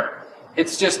center.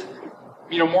 It's just,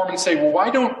 Mormons say, well, why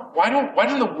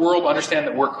doesn't the world understand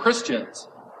that we're Christians?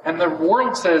 And the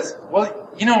world says,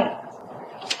 well,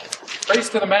 praise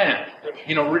to the man.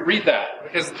 Read that,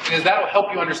 because that'll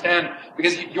help you understand.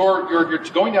 Because you're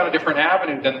going down a different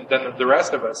avenue than the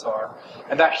rest of us are,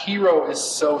 and that hero is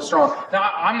so strong.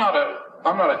 Now, I'm not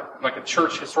a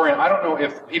church historian. I don't know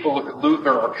if people look at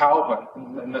Luther or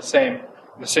Calvin in the same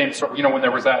sort. When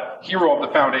there was that hero of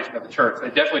the foundation of the church, they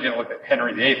definitely didn't look at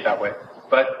Henry VIII that way.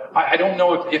 But I don't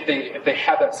know if they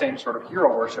had that same sort of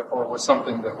hero worship, or it was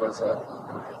something that was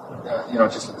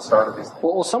just at the start of these things.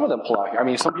 Well, some of them pull out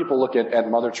here. Some people look at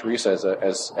Mother Teresa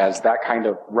as that kind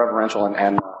of reverential,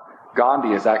 and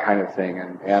Gandhi as that kind of thing,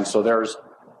 and so there's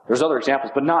other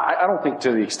examples, but I don't think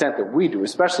to the extent that we do,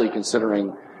 especially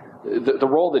considering the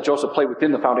role that Joseph played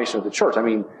within the foundation of the church.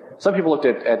 Some people looked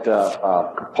at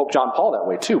Pope John Paul that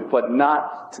way too, but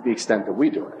not to the extent that we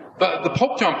do it. But the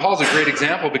Pope John Paul is a great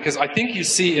example, because I think you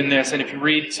see in this, and if you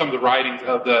read some of the writings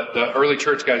of the early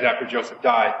church guys after Joseph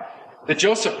died, that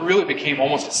Joseph really became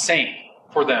almost a saint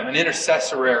for them, an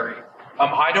intercessory.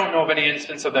 I don't know of any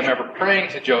instance of them ever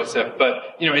praying to Joseph,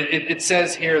 but it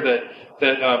says here that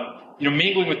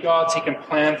mingling with God, he can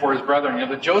plan for his brethren.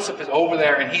 That Joseph is over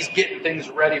there and he's getting things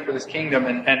ready for this kingdom,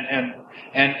 and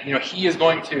he is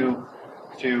going to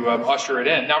usher it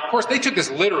in. Now, of course, they took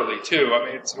this literally too.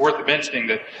 It's worth mentioning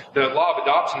that the law of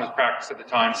adoption was practiced at the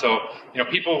time. So,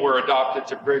 people were adopted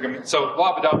to Brigham. So,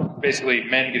 law of adoption is basically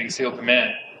men getting sealed to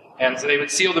men. And so they would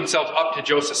seal themselves up to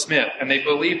Joseph Smith, and they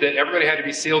believed that everybody had to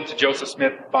be sealed to Joseph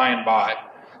Smith by and by.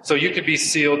 So you could be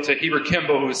sealed to Heber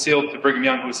Kimball, who was sealed to Brigham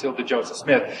Young, who was sealed to Joseph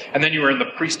Smith, and then you were in the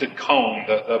priesthood cone,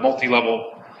 the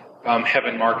multi-level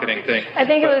heaven marketing thing. I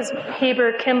think it was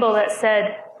Heber Kimball that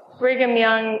said, Brigham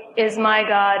Young is my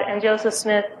God, and Joseph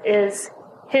Smith is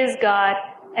his God,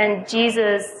 and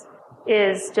Jesus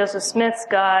is Joseph Smith's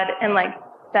God, and like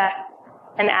that,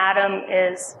 and Adam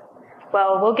is,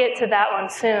 well, we'll get to that one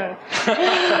soon.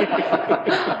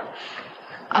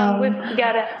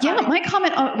 My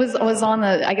comment was on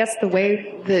the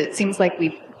way that it seems like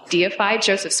we've deified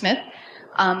Joseph Smith.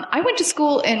 I went to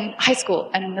school in high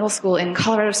school and middle school in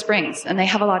Colorado Springs, and they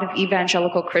have a lot of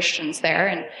evangelical Christians there,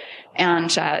 and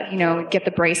get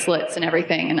the bracelets and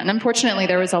everything. And unfortunately,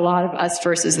 there was a lot of us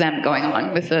versus them going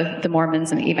on with the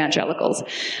Mormons and the evangelicals.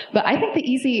 But I think the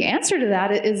easy answer to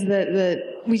that is that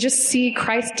we just see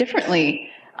Christ differently.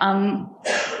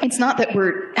 It's not that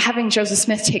we're having Joseph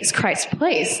Smith takes Christ's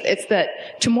place. It's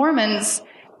that to Mormons,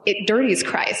 it dirties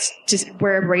Christ to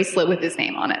wear a bracelet with his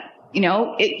name on it.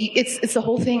 It's the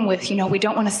whole thing with, we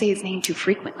don't want to say his name too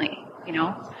frequently.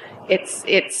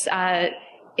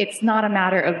 It's not a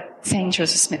matter of saying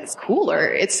Joseph Smith is cooler.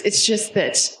 It's just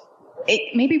that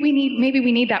maybe we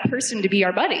need that person to be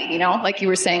our buddy, like you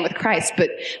were saying with Christ,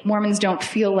 but Mormons don't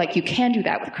feel like you can do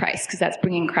that with Christ because that's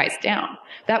bringing Christ down.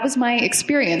 That was my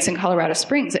experience in Colorado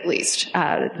Springs, at least,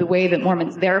 the way that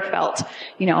Mormons there felt,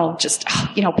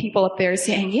 people up there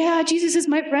saying, yeah, Jesus is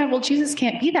my friend. Well, Jesus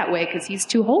can't be that way because he's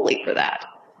too holy for that.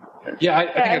 Yeah,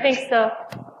 I think so.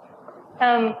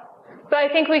 But I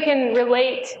think we can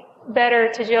relate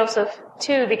better to Joseph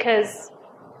too, because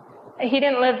he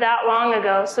didn't live that long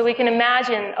ago, so we can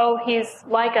imagine, oh, he's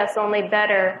like us, only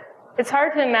better. It's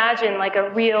hard to imagine like a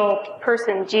real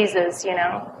person, Jesus, you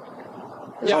know.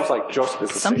 It sounds like Joseph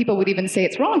is Some people would even say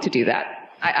it's wrong to do that.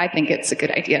 I think it's a good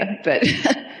idea, but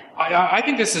I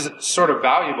think this is sort of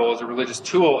valuable as a religious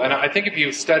tool, and I think if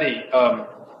you study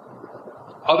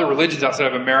other religions outside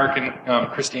of American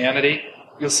Christianity,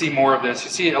 you'll see more of this.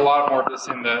 You see a lot more of this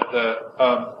in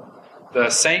the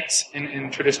saints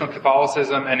in traditional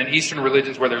Catholicism and in Eastern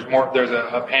religions where there's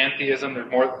a pantheism,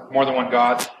 there's more than one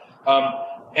God,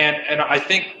 and I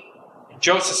think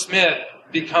Joseph Smith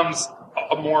becomes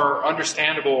a more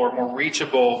understandable or more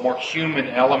reachable, more human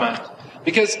element.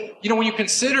 Because, you know, when you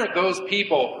consider those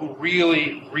people who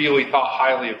really, really thought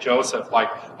highly of Joseph, like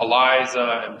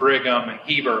Eliza and Brigham and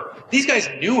Heber, these guys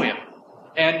knew him.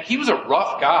 And he was a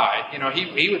rough guy. You know,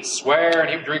 he would swear and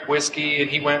he would drink whiskey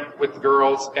and he went with the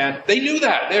girls. And they knew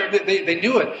that. They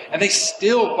knew it. And they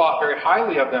still thought very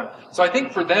highly of them. So I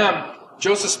think for them,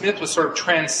 Joseph Smith was sort of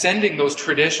transcending those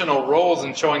traditional roles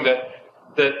and showing that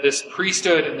this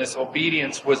priesthood and this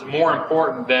obedience was more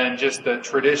important than just the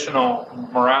traditional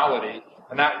morality.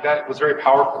 And that was very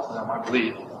powerful to them, I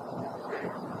believe.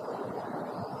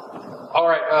 All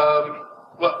right.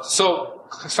 So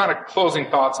kind of closing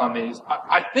thoughts on these.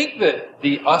 I think that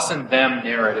the us and them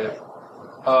narrative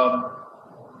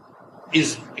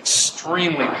is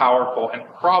extremely powerful and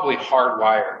probably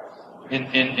hardwired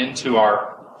into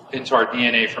our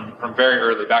DNA from very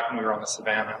early, back when we were on the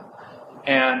savannah.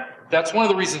 And that's one of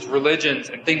the reasons religions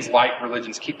and things like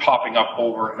religions keep popping up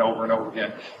over and over and over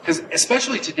again. Because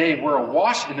especially today, we're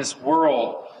awash in this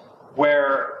world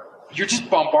where you're just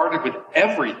bombarded with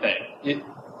everything.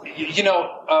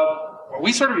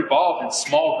 We sort of evolved in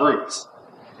small groups.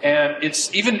 And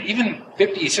it's even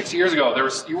 50, 60 years ago,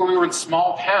 we were in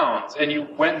small towns, and you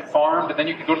went and farmed, and then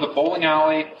you could go to the bowling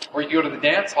alley, or you could go to the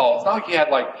dance hall. It's not like you had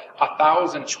like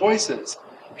 1,000 choices.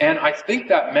 And I think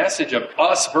that message of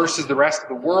us versus the rest of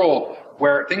the world,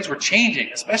 where things were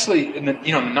changing, especially in the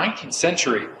 19th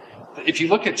century. If you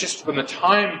look at just from the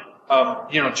time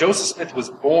Joseph Smith was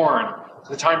born to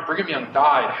the time Brigham Young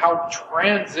died, how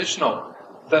transitional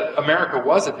that America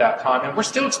was at that time, and we're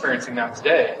still experiencing that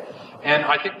today. And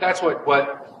I think that's what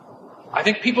I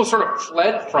think people sort of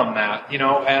fled from that,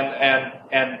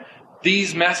 and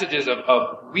these messages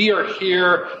of we are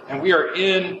here and we are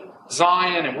in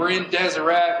Zion, and we're in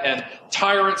Deseret, and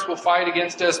tyrants will fight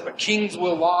against us, but kings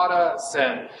will laud us,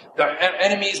 and the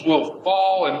enemies will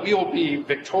fall, and we will be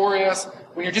victorious.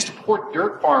 When you're just a poor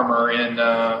dirt farmer in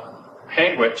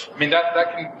Handwich, I mean that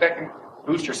can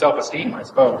boost your self-esteem, I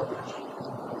suppose.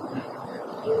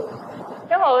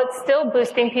 No, it's still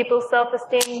boosting people's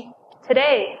self-esteem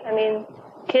today. I mean,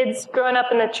 kids growing up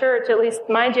in the church, at least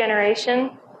my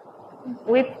generation,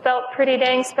 we felt pretty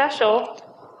dang special,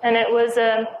 and it was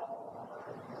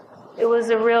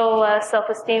a real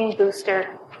self-esteem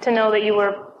booster to know that you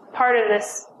were part of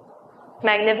this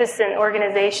magnificent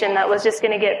organization that was just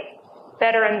going to get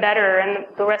better and better, and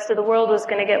the rest of the world was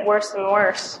going to get worse and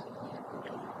worse.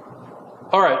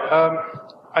 All right,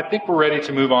 I think we're ready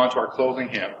to move on to our closing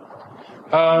hymn.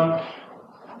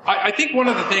 I think one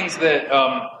of the things that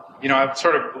I'm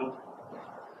sort of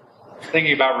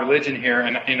thinking about religion here,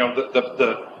 and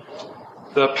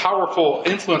the powerful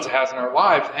influence it has in our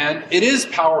lives, and it is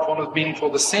powerful and it's meaningful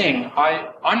to sing.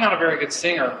 I'm not a very good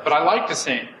singer, but I like to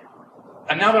sing.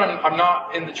 And now that I'm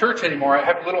not in the church anymore, I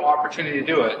have little opportunity to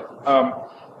do it.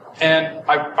 And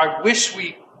I wish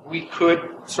we could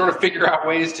sort of figure out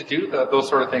ways to do those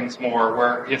sort of things more,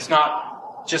 where it's not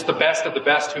just the best of the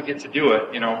best who get to do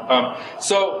it,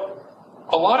 So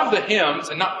a lot of the hymns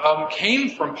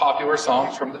came from popular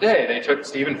songs from the day. They took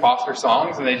Stephen Foster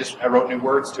songs and they just wrote new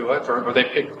words to it, or they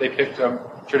picked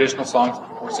traditional songs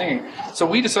for singing. So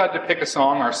we decided to pick a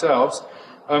song ourselves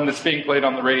that's being played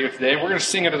on the radio today, and we're going to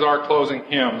sing it as our closing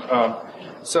hymn.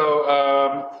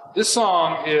 This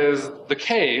song is "The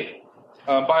Cave"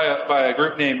 by a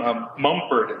group named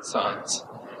Mumford and Sons.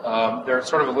 They're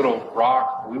sort of a little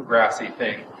rock, bluegrassy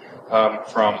thing are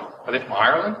they from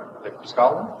Ireland? Are they from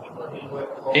Scotland?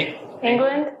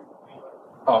 England?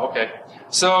 Oh, okay.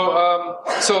 So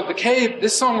the cave,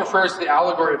 this song refers to the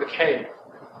allegory of the cave,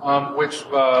 which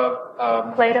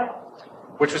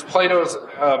was Plato's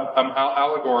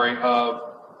allegory of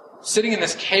sitting in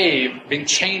this cave, being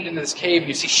chained into this cave, and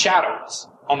you see shadows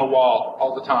on the wall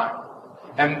all the time.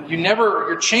 And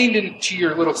you're chained into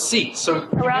your little seat. So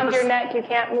around your neck, you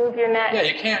can't move your neck.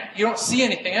 Yeah, you don't see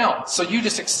anything else. So you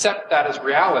just accept that as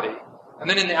reality. And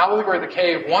then in the allegory of the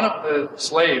cave, one of the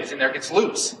slaves in there gets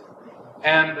loose.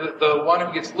 And the one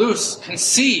who gets loose can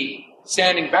see,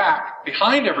 standing back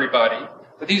behind everybody,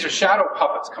 that these are shadow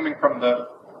puppets coming from the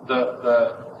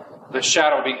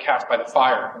shadow being cast by the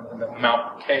fire in the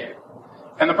mountain cave.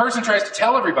 And the person tries to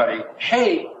tell everybody,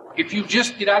 hey, if you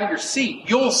just get out of your seat,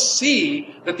 you'll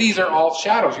see that these are all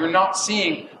shadows. You're not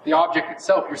seeing the object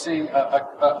itself. You're seeing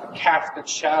a casted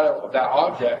shadow of that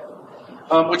object,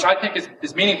 which I think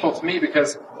is meaningful to me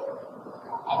because,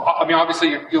 I mean,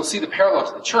 obviously you'll see the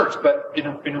parallels to the church, but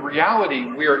in reality,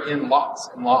 we are in lots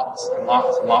and lots and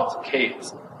lots and lots of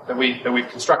caves that we've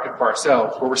constructed for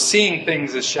ourselves, where we're seeing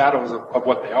things as shadows of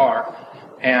what they are.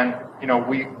 And,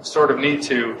 we sort of need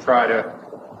to try to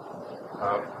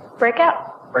break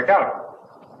out of it.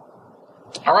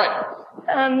 All right.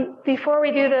 Before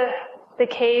we do the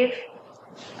cave,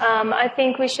 I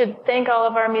think we should thank all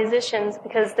of our musicians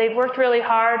because they've worked really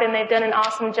hard and they've done an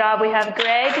awesome job. We have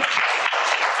Greg,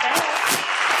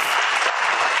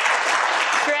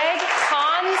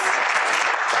 Hans,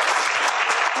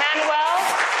 Manuel,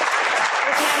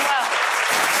 where's Manuel?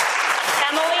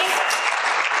 Emily.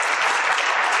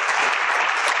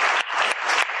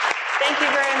 Thank you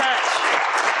very much.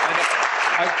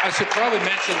 I should probably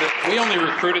mention that we only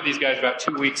recruited these guys about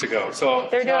 2 weeks ago, so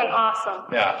they're doing awesome.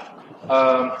 Yeah.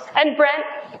 And Brent.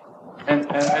 And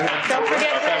don't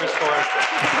forget Brent.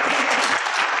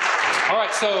 All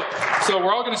right, so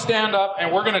we're all going to stand up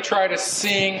and we're going to try to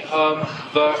sing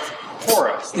the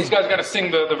chorus. These guys are going to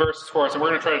sing the verses for us, and we're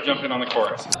going to try to jump in on the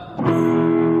chorus.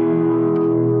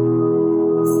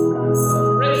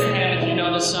 Raise your hand if you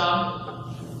know this song.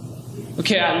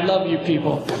 Okay, I love you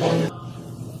people.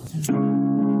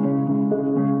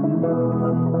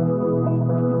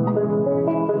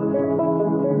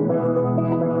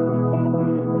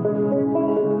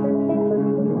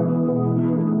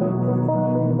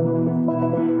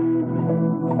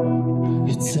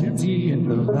 It's empty in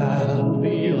the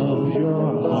valley of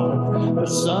your heart. The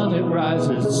sun, it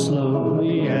rises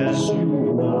slowly as you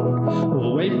walk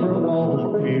away from all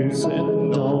the fears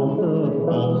and all the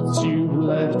faults you've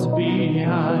left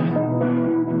behind.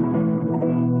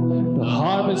 The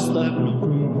harvest left no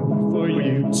room for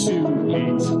you to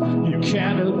eat. You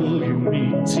cannibal, you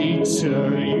meat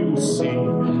eater, you see.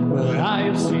 But I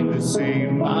have seen the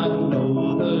same. I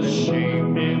know the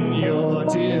shame in your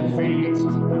defeat.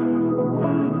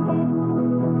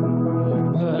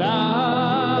 But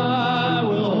I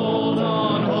will hold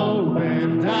on hope,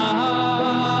 and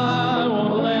I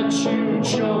won't let you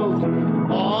choke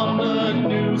on the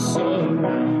noose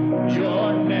around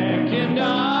your neck, and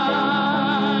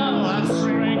I'll have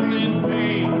strength in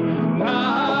pain, and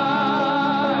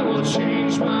I will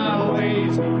change my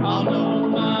ways. I'll know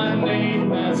my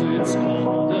name as it's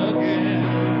called again.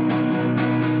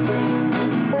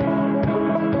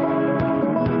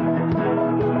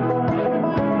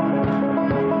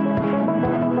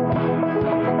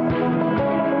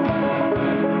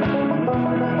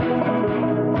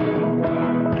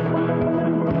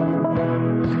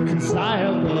 I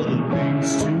have other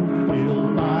things to fill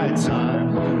my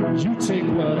time. You take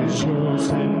what is yours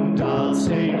and I'll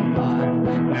take mine.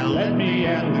 Now let me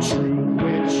add the truth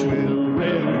which will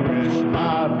refresh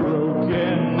my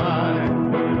broken mind.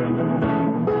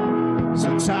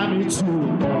 So tie me to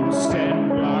a post and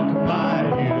block my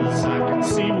ears. I can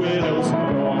see widows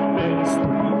and orphans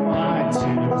through my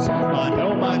tears. I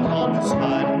know my faults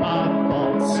hide my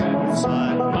faults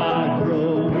inside my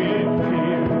growing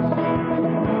fears.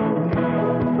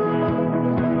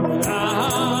 I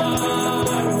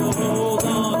will hold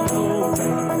on hope,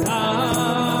 and I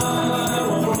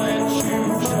won't let you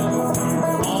choke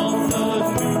on the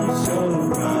noose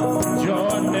around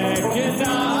your neck, and I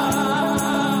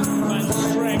find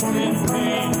strength in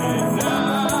pain, and I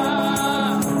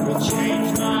will change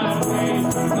my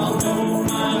ways. I'll know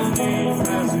my name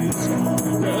as it's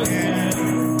called again.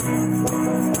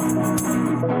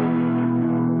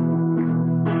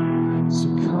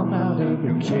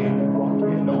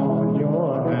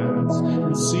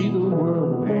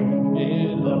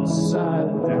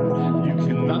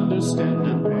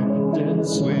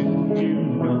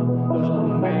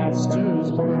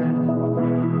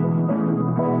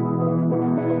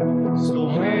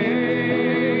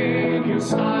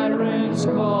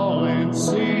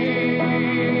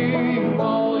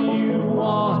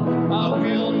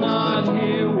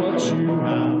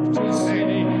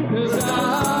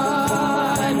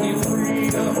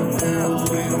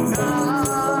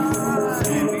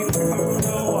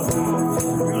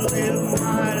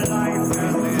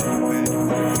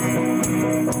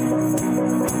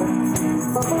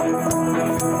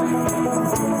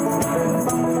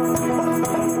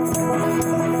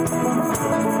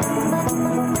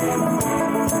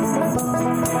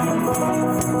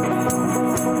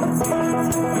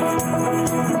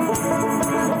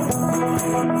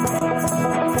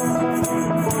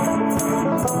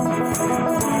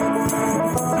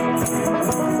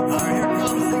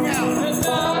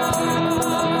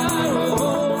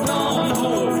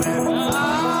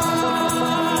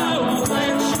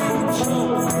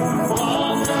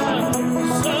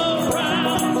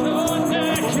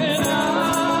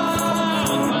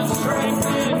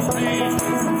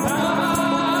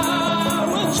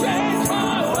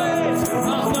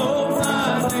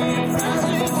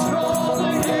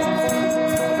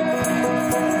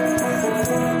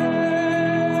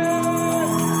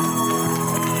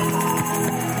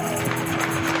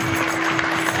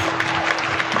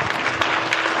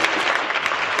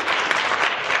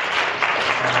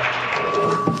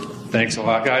 Thanks a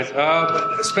lot, guys.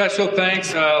 Special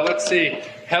thanks. Let's see.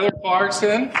 Heather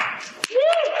Clarkson.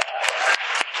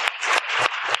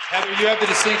 Heather, you have the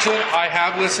distinction. I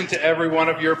have listened to every one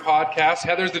of your podcasts.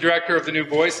 Heather's the director of the New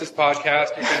Voices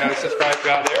podcast. You can subscribe to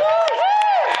that there.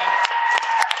 And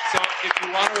so if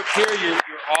you want to appear, you're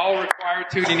all required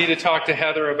to. You need to talk to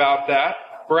Heather about that.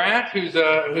 Brant, he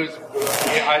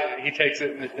takes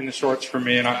it in the shorts for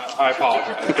me, and I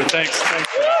apologize. But thanks for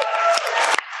that.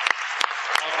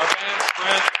 Our band,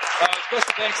 Brent.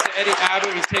 Special thanks to Eddie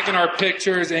Abbott, who's taken our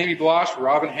pictures, Amy Blosh,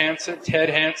 Robin Hansen, Ted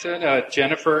Hansen,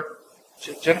 Jennifer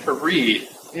Reed,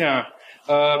 yeah.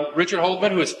 Richard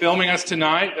Holdman, who is filming us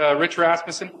tonight. Rich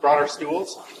Rasmussen, who brought our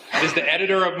stools. Is the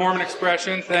editor of Mormon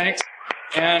Expression, thanks.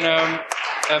 And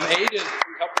Aiden,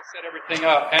 who helped us set everything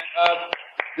up. And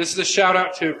this is a shout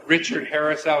out to Richard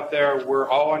Harris out there. We're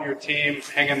all on your team.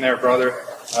 Hang in there, brother.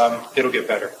 It'll get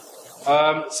better.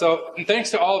 And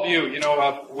thanks to all of you. You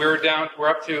know, we're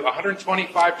up to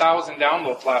 125,000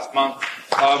 downloads last month.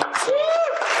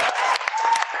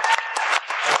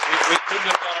 We couldn't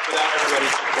have done it without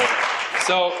everybody's support.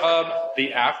 So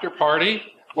the after party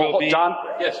will be. John?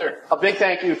 Yes, sir. A big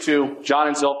thank you to John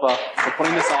and Zilpha for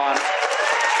putting this on.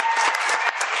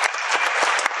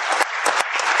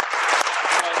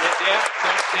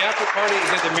 The after party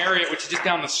is at the Marriott, which is just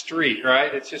down the street,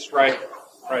 right? It's just right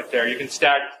there. You can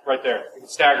right there. You can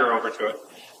stagger over to it.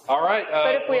 All right.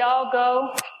 But if we all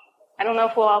go, I don't know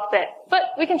if we'll all fit,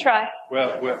 but we can try.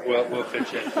 Well, we'll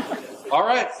fit you. All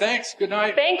right. Thanks. Good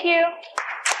night. Thank you.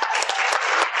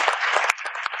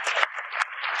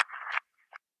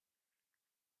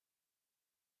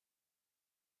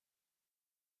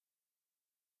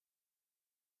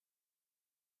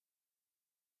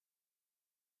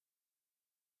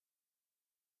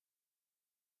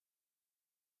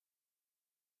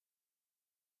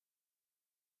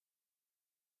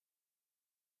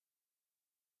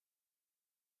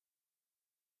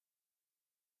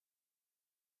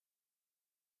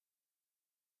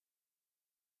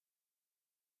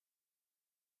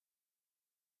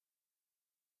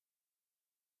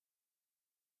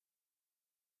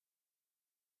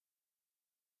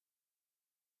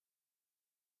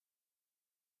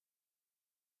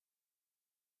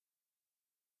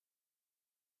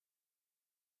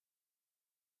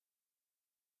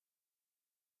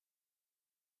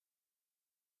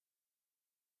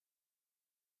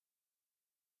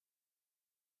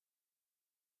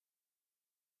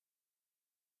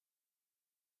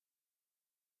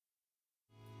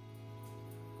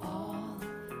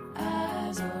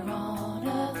 Eyes are on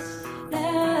us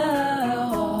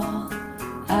now. All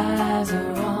eyes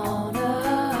are on